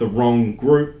time with the wrong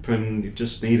group, and it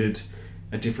just needed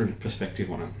a different perspective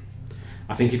on it.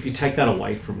 I think if you take that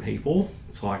away from people,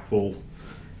 it's like, well,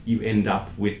 you end up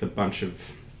with a bunch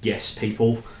of yes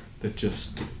people that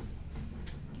just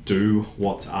do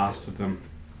what's asked of them,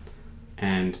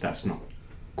 and that's not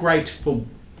great for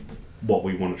what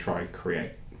we want to try and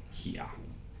create here.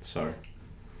 So,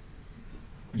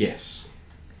 yes.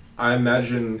 I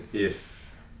imagine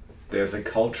if there's a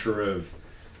culture of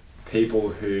people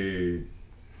who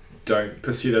don't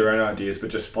pursue their own ideas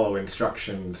but just follow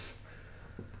instructions,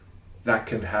 that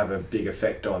can have a big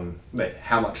effect on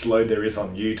how much load there is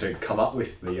on you to come up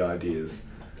with the ideas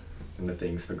and the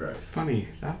things for growth. Funny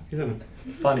that, isn't it?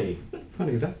 Funny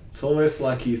that. It's almost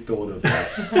like you thought of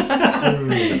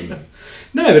that.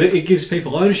 No, but it gives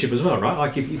people ownership as well, right?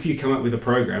 Like if you come up with a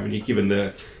program and you're given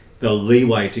the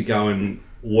leeway to go and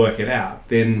work it out,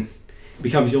 then it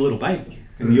becomes your little baby,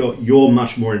 and you're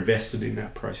much more invested in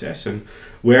that process. And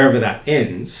wherever that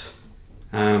ends,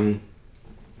 doesn't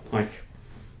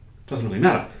really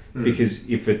matter, because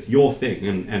if it's your thing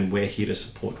and we're here to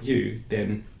support you,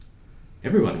 then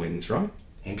everyone wins, right?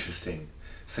 Interesting.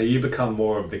 So you become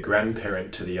more of the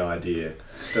grandparent to the idea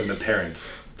than the parent.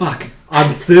 Fuck,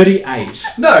 I'm 38.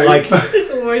 No,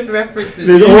 There's always references.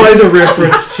 There's always a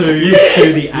reference to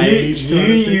the age. You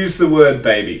use the word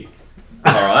baby.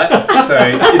 All right. So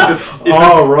if it's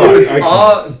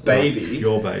our baby,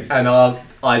 your baby, and our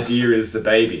idea is the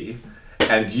baby,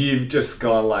 and you've just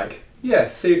gone like,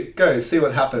 see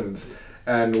what happens.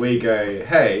 And we go,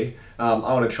 hey, I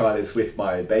want to try this with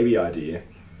my baby idea.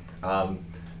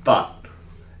 But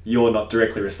you're not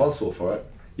directly responsible for it.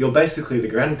 You're basically the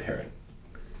grandparent.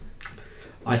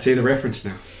 I see the reference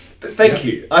now. Thank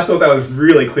you. I thought that was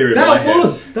really clear in my head.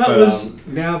 That was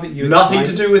now that you nothing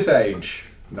to do with age.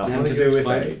 Nothing to do with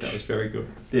age. That was very good.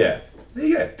 Yeah. There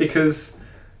you go. Because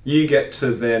you get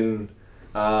to then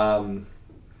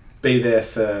be there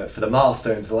for the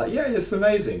milestones. Like, yeah, it's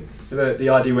amazing. The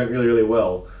idea went really, really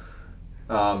well.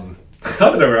 I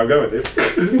don't know where I'm going with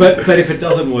this. but if it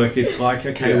doesn't work, it's like,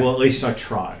 okay, well, at least I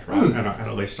tried, right? And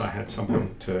at least I had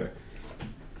someone to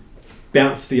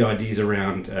bounce the ideas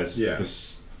around as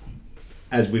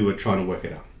we were trying to work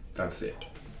it out. That's it.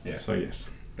 Yeah. So yes.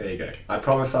 There you go. I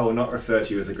promise I will not refer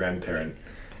to you as a grandparent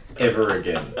ever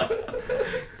again.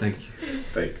 Thank you.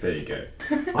 There you go.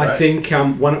 I think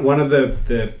one of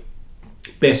the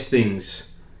best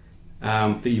things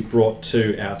that you brought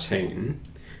to our team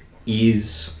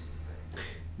is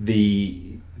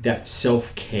that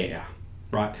self-care,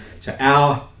 right? So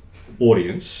our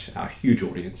audience, our huge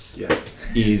audience,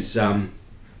 is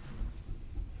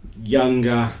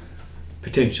younger,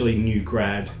 potentially new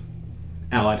grad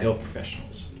allied health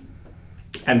professionals.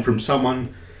 And from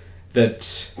someone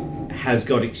that has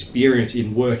got experience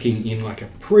in working in like a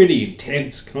pretty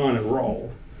intense kind of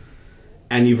role,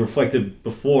 and you've reflected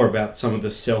before about some of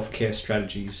the self-care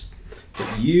strategies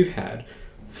that you've had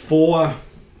for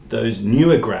those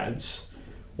newer grads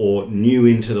or new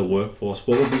into the workforce,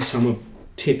 what would be some of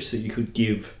tips that you could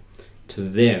give to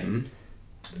them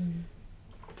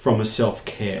from a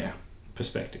self-care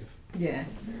perspective? Yeah.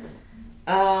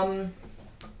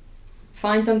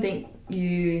 Find something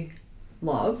you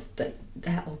love that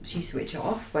helps you switch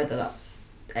off, whether that's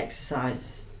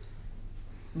exercise,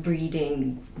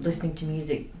 reading, listening to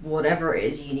music, whatever it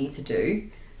is you need to do.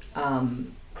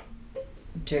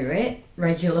 Do it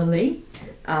regularly.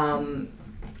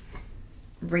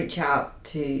 Reach out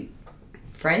to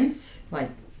friends, like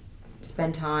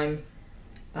spend time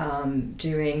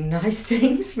doing nice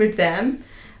things with them.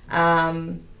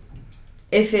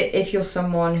 If you're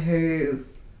someone who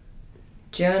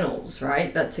journals,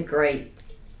 right, that's a great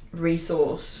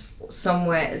resource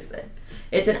somewhere.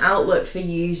 It's an outlet for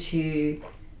you to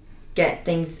get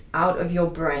things out of your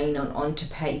brain onto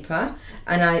paper,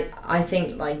 and I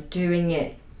think like doing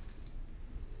it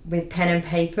with pen and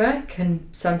paper can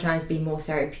sometimes be more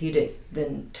therapeutic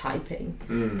than typing.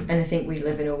 And I think we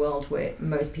live in a world where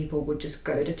most people would just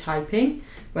go to typing,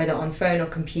 whether on phone or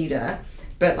computer,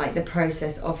 but like the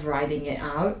process of writing it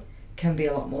out can be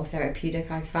a lot more therapeutic,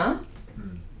 I found.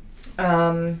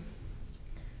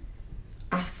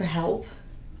 Ask for help.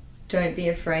 Don't be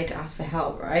afraid to ask for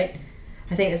help, right?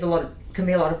 I think can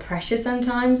be a lot of pressure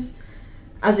sometimes.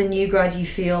 As a new grad, you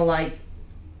feel like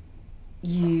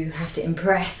you have to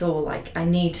impress, or like I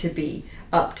need to be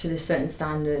up to this certain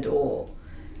standard, or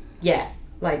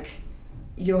like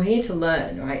you're here to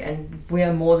learn, right? And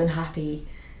we're more than happy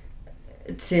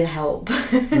to help.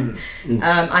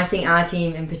 I think our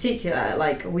team in particular,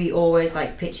 like we always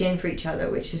like pitch in for each other,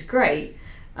 which is great,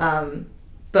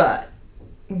 but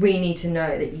we need to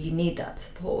know that you need that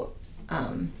support.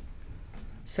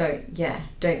 So yeah,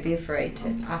 don't be afraid to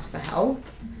ask for help.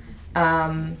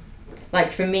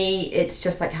 Like for me, it's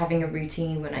just like having a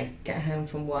routine when I get home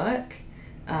from work.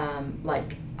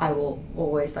 Like I will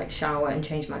always like shower and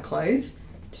change my clothes.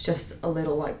 It's just a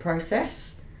little like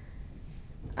process.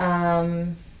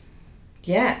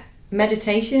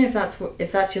 Meditation, if that's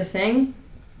your thing.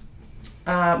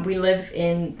 We live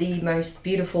in the most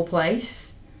beautiful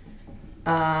place,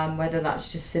 whether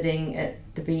that's just sitting at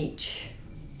the beach,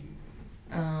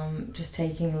 just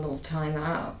taking a little time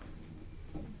out.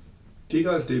 Do you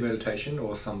guys do meditation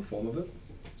or some form of it?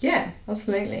 Yeah,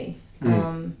 absolutely.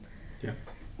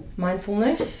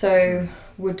 Mindfulness, so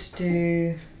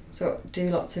do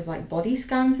lots of like body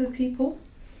scans with people.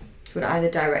 Would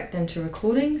either direct them to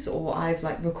recordings, or I've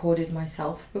like recorded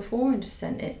myself before and just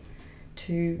sent it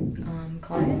to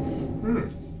clients.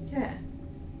 Yeah.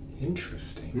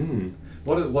 Interesting.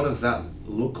 What does that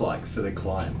look like for the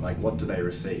client? Like, what do they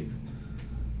receive?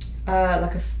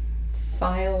 Like a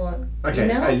file. Okay.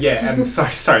 Email? I'm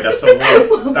sorry. That's not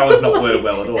word. That was not worded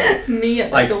well at all. Me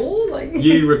at the door, like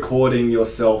you recording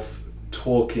yourself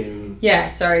talking. Yeah,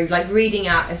 sorry, like reading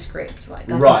out a script, like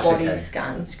a body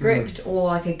scan script, or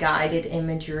like a guided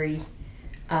imagery.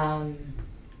 That's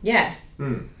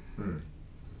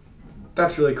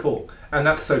really cool, and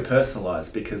that's so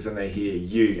personalized because then they hear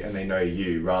you and they know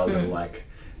you rather than like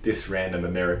this random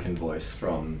American voice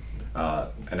from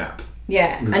an app.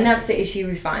 Yeah, and that's the issue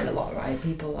we find a lot, right?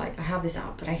 People are like, I have this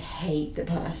app, but I hate the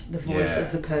voice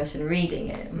of the person reading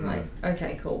it. I'm like,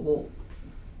 okay, cool. Well,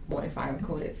 what if I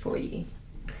record it for you?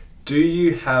 Do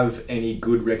you have any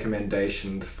good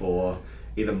recommendations for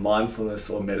either mindfulness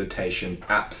or meditation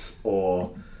apps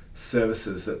or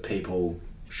services that people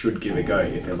should give a go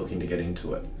if they're looking to get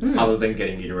into it, other than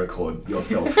getting you to record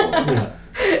yourself?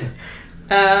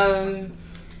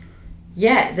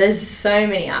 Yeah, there's so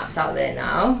many apps out there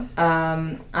now.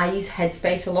 I use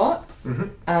Headspace a lot.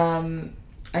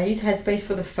 I use Headspace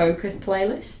for the focus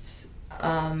playlists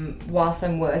whilst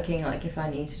I'm working, like if I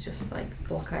need to just like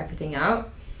block everything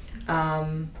out.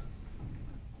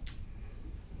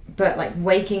 But like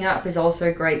Waking Up is also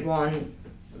a great one.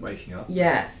 Waking Up?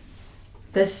 Yeah,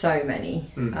 there's so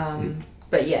many.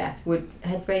 But yeah,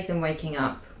 Headspace and Waking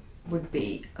Up would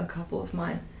be a couple of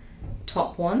my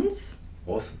top ones.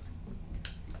 Awesome.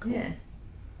 Cool. Yeah.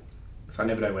 So I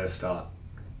never know where to start.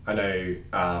 I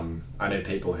know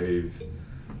people who've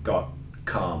got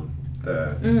Calm,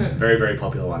 the very, very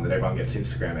popular one that everyone gets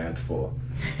Instagram ads for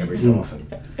every so often.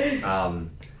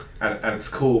 And it's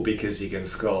cool because you can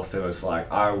scroll through. It's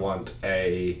like, I want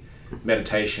a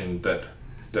meditation, but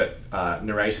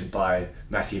narrated by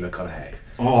Matthew McConaughey.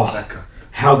 Oh,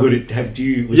 how good have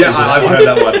you listened to that? I've heard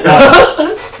that one.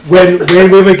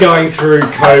 when we were going through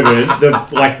COVID,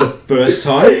 the first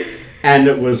time, and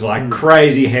it was like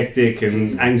crazy hectic,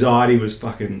 and anxiety was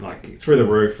fucking like through the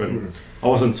roof, and I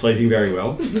wasn't sleeping very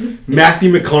well.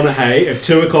 Matthew McConaughey at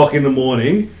 2:00 in the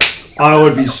morning, I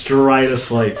would be straight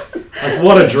asleep. Like,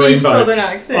 what a dream, Deep Southern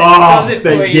accent.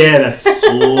 Yeah, that's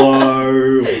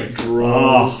slow.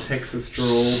 Drawl, Texas drawl.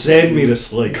 Send me to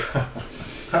sleep.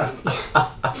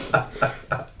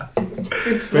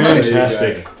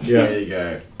 Fantastic. There you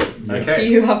go. Okay. Do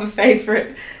you have a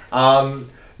favourite?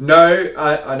 No,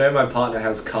 I know my partner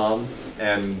has Calm,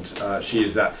 and she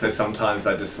uses that. So sometimes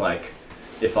I just like,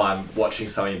 if I'm watching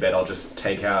something in bed, I'll just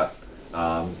take out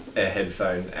a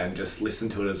headphone and just listen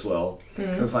to it as well.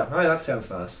 And it's like, oh, that sounds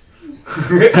nice.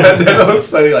 And then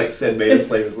also like send me to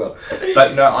sleep as well.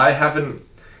 But no, I haven't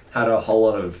had a whole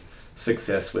lot of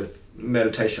success with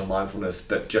meditation or mindfulness,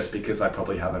 but just because I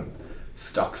probably haven't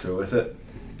stuck through with it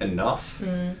enough.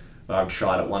 I've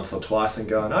tried it once or twice and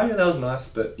gone, oh yeah, that was nice,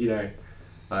 but you know,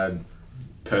 I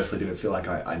personally didn't feel like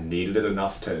I needed it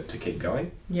enough to keep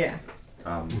going. Yeah.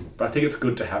 But I think it's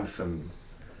good to have some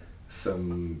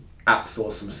apps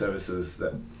or some services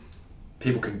that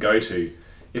people can go to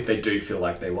if they do feel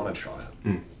like they want to try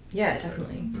it. Yeah,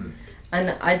 definitely.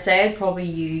 And I'd say I'd probably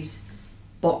use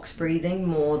box breathing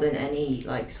more than any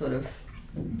like sort of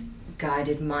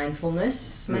guided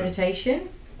mindfulness meditation.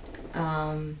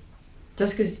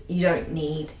 Just because you don't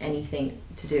need anything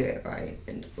to do it, right?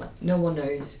 And like no one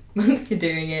knows when you're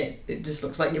doing it. It just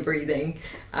looks like you're breathing.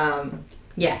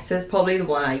 Yeah, so it's probably the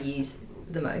one I use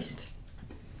the most.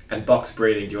 And box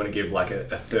breathing, do you want to give like a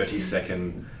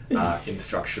 30-second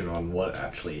instruction on what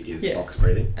actually is box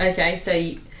breathing? Okay, so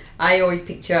I always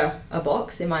picture a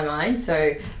box in my mind.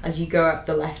 So as you go up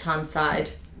the left-hand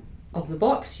side of the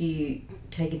box, you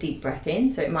take a deep breath in.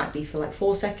 So it might be for like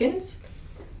 4 seconds.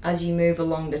 As you move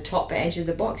along the top edge of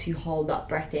the box, you hold that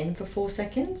breath in for 4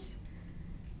 seconds.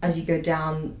 As you go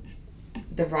down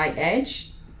the right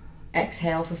edge,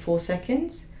 exhale for 4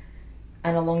 seconds.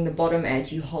 And along the bottom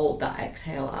edge, you hold that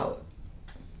exhale out.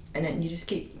 And then you just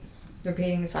keep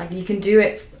repeating the cycle. You can do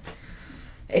it,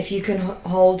 if you can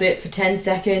hold it for 10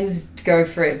 seconds, go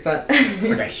for it, but... It's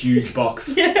like a huge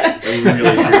box. Yeah. A really,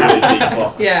 really big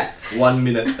box. Yeah. 1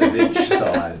 minute of each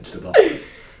side to the box.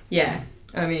 Yeah.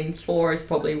 I mean, 4 is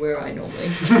probably where I normally...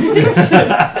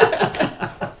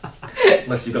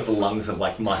 Unless you've got the lungs of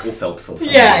like Michael Phelps or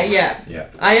something. Yeah.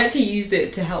 I actually used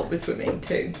it to help with swimming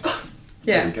too.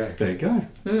 Yeah. There you go.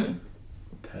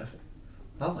 Perfect.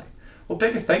 Lovely. Well,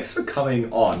 Becca, thanks for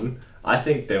coming on. I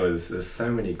think there's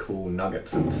so many cool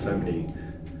nuggets and so many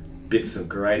bits of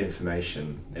great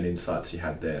information and insights you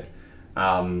had there.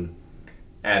 And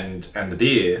the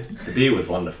beer was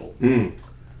wonderful.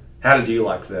 How did you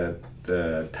like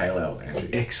the pale ale, Andrew?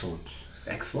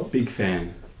 Excellent. Big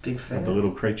fan. Of the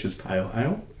Little Creatures Pale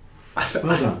Ale.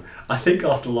 Well done. I think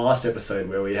after last episode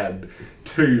where we had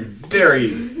 2 very,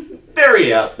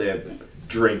 very out there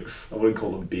drinks, I wouldn't call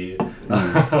them beer.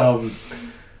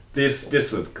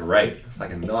 This was great. It's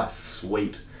like a nice,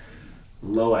 sweet,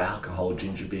 low alcohol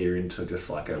ginger beer into just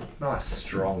like a nice,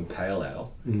 strong pale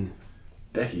ale.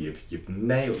 Becky, you've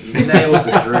nailed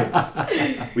the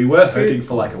drinks. We were hoping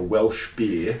for like a Welsh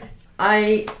beer.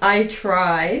 I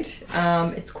tried.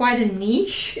 It's quite a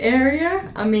niche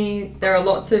area. I mean, there are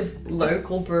lots of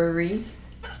local breweries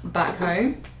back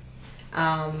home.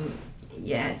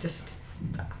 yeah, just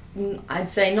I'd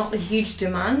say not a huge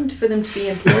demand for them to be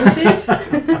imported.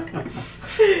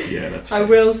 Yeah, that's I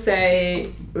will say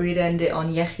we'd end it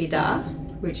on Yechida,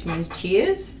 which means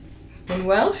cheers in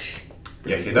Welsh.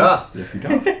 Yechida. If you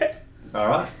don't. All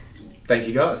right. Thank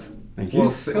you, guys. Thank you.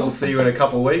 We'll see you in a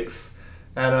couple of weeks.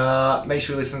 And make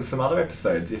sure you listen to some other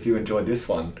episodes if you enjoyed this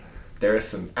one. There are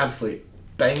some absolute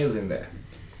bangers in there.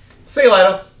 See you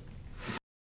later.